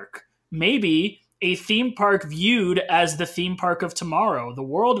theme park? Maybe a theme park viewed as the theme park of tomorrow, the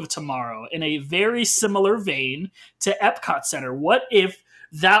world of tomorrow, in a very similar vein to Epcot Center. What if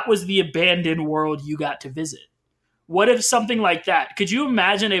that was the abandoned world you got to visit? What if something like that? Could you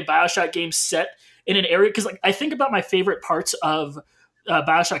imagine a BioShock game set in an area? Because like I think about my favorite parts of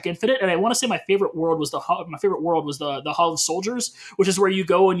BioShock Infinite, and I want to say my favorite world was the Hall of Soldiers, which is where you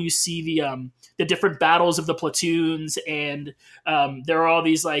go and you see the different battles of the platoons, and there are all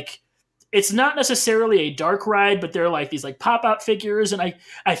these like. It's not necessarily a dark ride, but there are like these like pop-out figures, and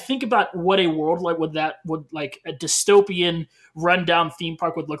I think about what a world like would like a dystopian rundown theme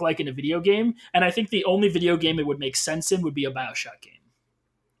park would look like in a video game, and I think the only video game it would make sense in would be a BioShock game.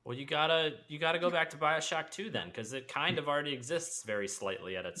 Well, you gotta go back to BioShock 2 then, because it kind of already exists very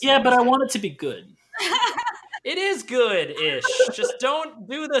slightly at its. Yeah, but I want it to be good. It is good-ish. Just don't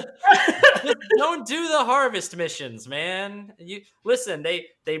do the harvest missions, man. You listen. They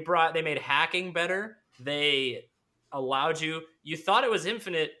made hacking better. They allowed you. You thought it was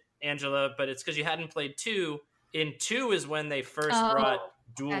Infinite, Angela, but it's because you hadn't played 2. In 2 is when they first brought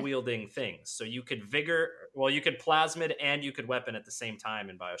dual wielding things, so you could plasmid and you could weapon at the same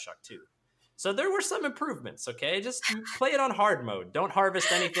time in BioShock 2. So there were some improvements, okay? Just play it on hard mode. Don't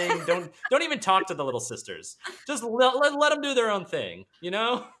harvest anything. Don't even talk to the little sisters. Just let them do their own thing, you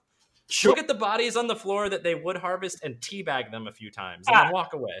know? Sure. Look at the bodies on the floor that they would harvest and teabag them a few times and then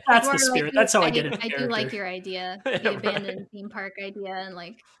walk away. That's the spirit. That's how I get it. I do like your idea, the abandoned theme park idea. And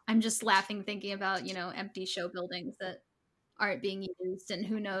like, I'm just laughing thinking about, empty show buildings that aren't being used, and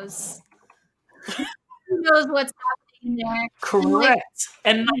who knows what's happening there. Correct.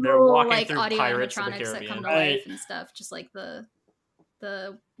 And they're walking like through audio Pirates of the animatronics that come to Right. life and stuff, just like the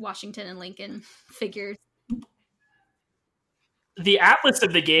Washington and Lincoln figures. The Atlas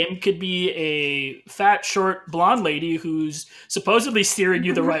of the game could be a fat, short, blonde lady who's supposedly steering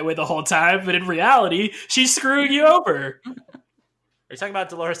you the right way the whole time, but in reality, she's screwing you over. Are you talking about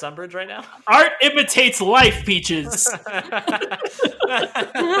Dolores Umbridge right now? Art imitates life, Peaches.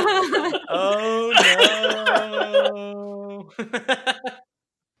 Oh no.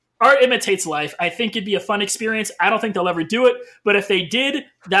 Art imitates life. I think it'd be a fun experience. I don't think they'll ever do it, but if they did,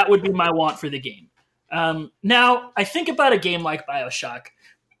 that would be my want for the game. Now, I think about a game like BioShock,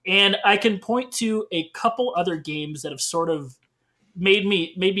 and I can point to a couple other games that have sort of made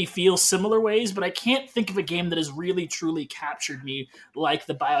me feel similar ways, but I can't think of a game that has really truly captured me like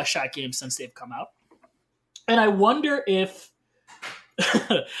the BioShock games since they've come out. And I wonder if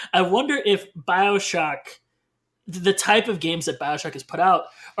BioShock, the type of games that BioShock has put out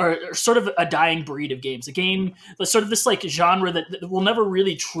are sort of a dying breed of games. A game that's sort of this like genre that we'll never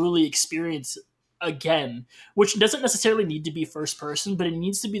really truly experience again, which doesn't necessarily need to be first person, but it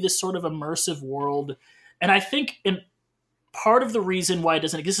needs to be this sort of immersive world. And I think part of the reason why it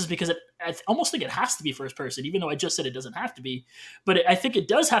doesn't exist is because I almost think it has to be first person, even though I just said it doesn't have to be. But I think it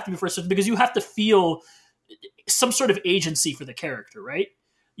does have to be first person because you have to feel some sort of agency for the character, right?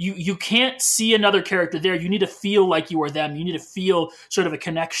 You can't see another character there. You need to feel like you are them. You need to feel sort of a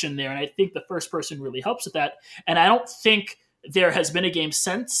connection there. And I think the first person really helps with that. And I don't think there has been a game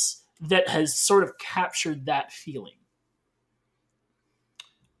since that has sort of captured that feeling.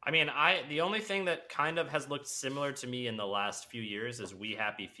 I mean, the only thing that kind of has looked similar to me in the last few years is We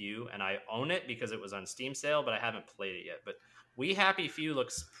Happy Few, and I own it because it was on Steam sale, but I haven't played it yet. But We Happy Few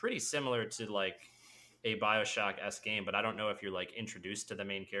looks pretty similar to like a BioShock-esque game, but I don't know if you're like introduced to the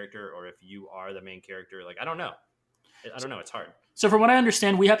main character or if you are the main character. Like, I don't know. It's hard. So from what I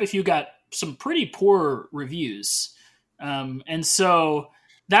understand, We Happy Few got some pretty poor reviews. And so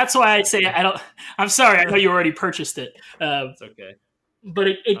that's why I say I'm sorry, I know you already purchased it. It's okay. But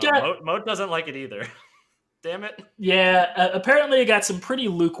it got... Moat doesn't like it either. Damn it. Yeah, apparently it got some pretty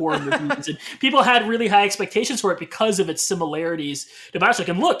lukewarm reviews. And people had really high expectations for it because of its similarities to BioShock.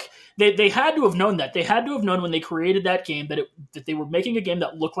 And look, they had to have known that. They had to have known when they created that game that they were making a game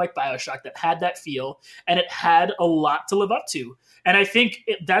that looked like BioShock, that had that feel, and it had a lot to live up to. And I think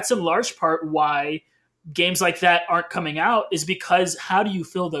that's in large part why games like that aren't coming out, is because how do you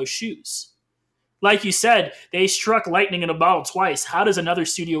fill those shoes? Like you said, they struck lightning in a bottle twice. How does another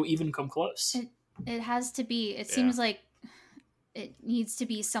studio even come close? It has to be. It seems like it needs to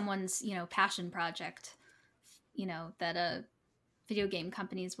be someone's, passion project, that a video game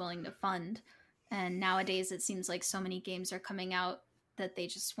company is willing to fund. And nowadays it seems like so many games are coming out that they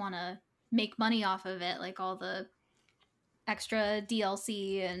just want to make money off of it, like all the extra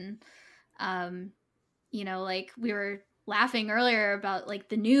DLC and, like we were laughing earlier about like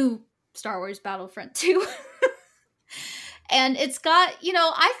the new Star Wars Battlefront 2. And it's got,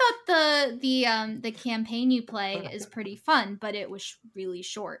 I thought the campaign you play is pretty fun, but it was really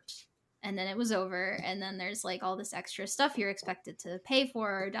short. And then it was over, and then there's like all this extra stuff you're expected to pay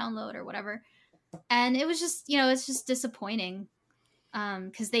for or download or whatever. And it was just, it's just disappointing.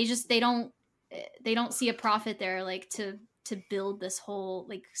 Because they don't see a profit there, like to build this whole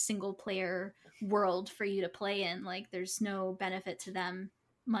like single player world for you to play in. Like there's no benefit to them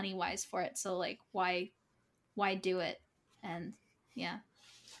money wise for it. So like why do it? And yeah.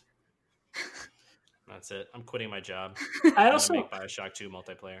 That's it. I'm quitting my job. I also make BioShock 2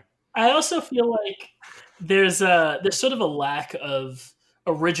 multiplayer. I also feel like there's sort of a lack of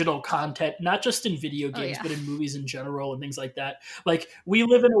original content, not just in video games, but in movies in general and things like that. Like, we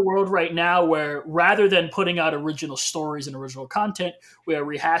live in a world right now where rather than putting out original stories and original content, we are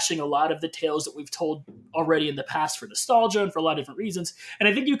rehashing a lot of the tales that we've told already in the past for nostalgia and for a lot of different reasons. And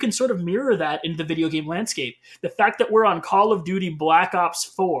I think you can sort of mirror that into the video game landscape. The fact that we're on Call of Duty Black Ops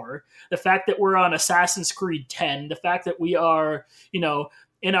 4, the fact that we're on Assassin's Creed 10, the fact that we are,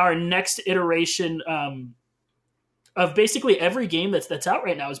 in our next iteration of basically every game that's out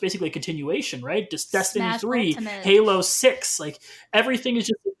right now is basically a continuation, right? Just Destiny Smash 3, Ultimate. Halo 6, like everything is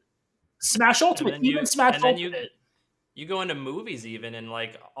just Smash Ultimate, even Smash Ultimate. You go into movies even, and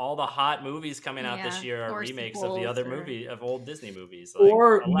like all the hot movies coming out this year are remakes of the other of old Disney movies, like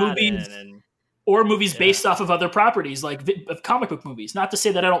or Aladdin movies based off of other properties, like of comic book movies. Not to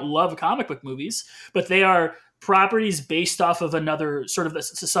say that I don't love comic book movies, but they are properties based off of another sort of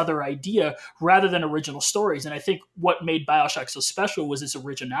this other idea rather than original stories. And I think what made BioShock so special was its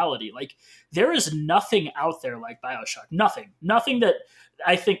originality. Like, there is nothing out there like BioShock. Nothing that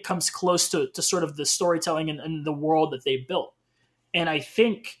I think comes close to sort of the storytelling and the world that they built. And I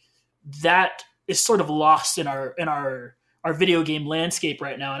think that is sort of lost in our video game landscape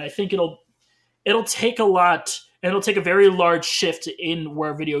right now. And I think it'll take a lot. And it'll take a very large shift in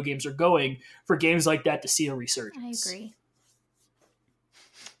where video games are going for games like that to see a resurgence. I agree.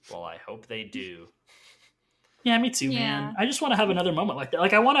 Well, I hope they do. Yeah, me too, man. I just want to have another moment like that.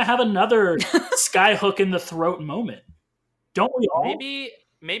 Like, I want to have another skyhook in the throat moment. Don't we all?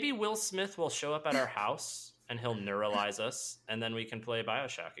 Maybe Will Smith will show up at our house and he'll neuralize us, and then we can play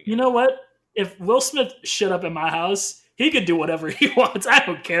BioShock again. You know what? If Will Smith showed up at my house, he could do whatever he wants. I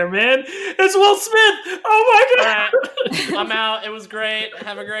don't care, man. It's Will Smith. Oh my God. Right. I'm out. It was great.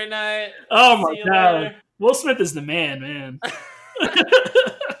 Have a great night. Oh my God. Later. Will Smith is the man.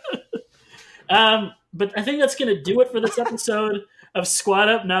 But I think that's going to do it for this episode of Squad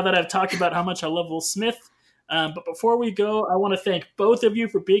Up, now that I've talked about how much I love Will Smith. But before we go, I want to thank both of you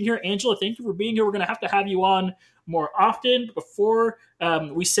for being here. Angela, thank you for being here. We're going to have you on more often. Before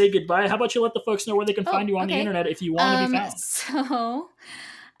we say goodbye, how about you let the folks know where they can find you on the internet if you want to be found? So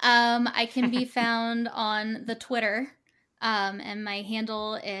I can be found on the Twitter, and my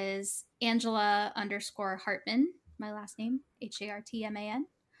handle is Angela_Hartman, my last name, Hartman.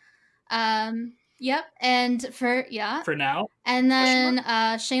 Yep. And for now. And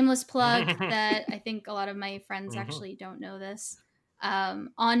then shameless plug that I think a lot of my friends actually don't know this.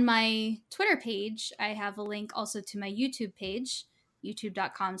 On my Twitter page, I have a link also to my YouTube page,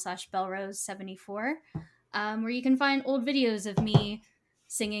 youtube.com/bellrose74, where you can find old videos of me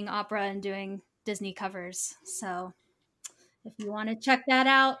singing opera and doing Disney covers. So if you want to check that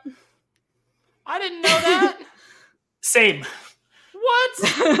out. I didn't know that. Same. What?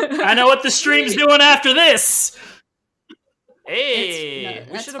 I know what the stream's doing after this. Hey,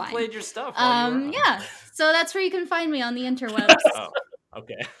 we should have played your stuff. Yeah. So that's where you can find me on the interwebs. Oh,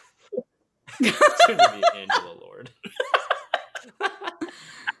 okay. It's going to be Angela Lord.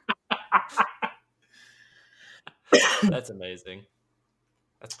 That's amazing.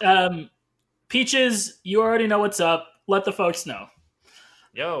 That's cool. Peaches, you already know what's up. Let the folks know.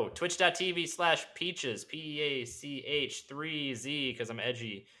 Yo, twitch.tv/Peaches, PEACH3Z, because I'm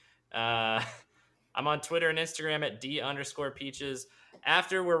edgy. I'm on Twitter and Instagram at D_Peaches.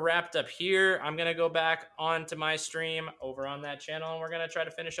 After we're wrapped up here, I'm going to go back onto my stream over on that channel, and we're going to try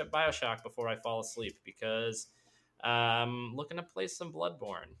to finish up BioShock before I fall asleep, because I'm looking to play some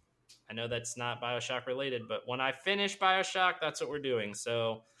Bloodborne. I know that's not BioShock related, but when I finish BioShock, that's what we're doing.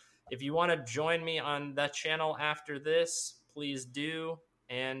 So if you want to join me on that channel after this, please do.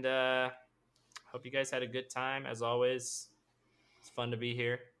 And hope you guys had a good time. As always, it's fun to be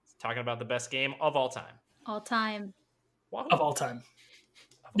here talking about the best game of all time. All time. Wow. Of all time.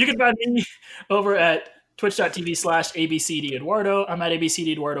 You can find me over at twitch.tv/ABCD Eduardo. I'm at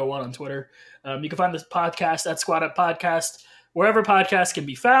ABCD Eduardo1 on Twitter. You can find this podcast at Squad Up Podcast, wherever podcasts can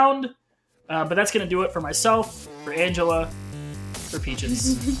be found. But that's going to do it for myself, for Angela, for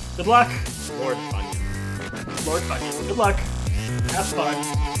Peaches. Good luck. Lord, fun. Lord fuck you. Good luck. Have fun.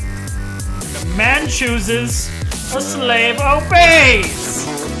 The man chooses, a slave obeys.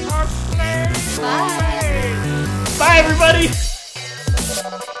 A slave obeys. Bye, everybody.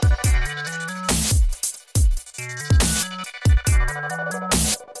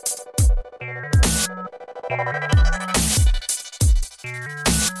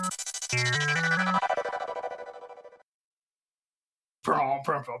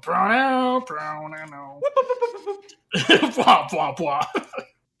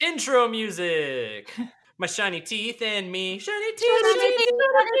 Intro music. My shiny teeth and me. Shiny teeth.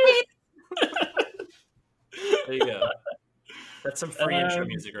 There you go. That's some free intro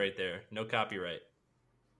music right there. No copyright.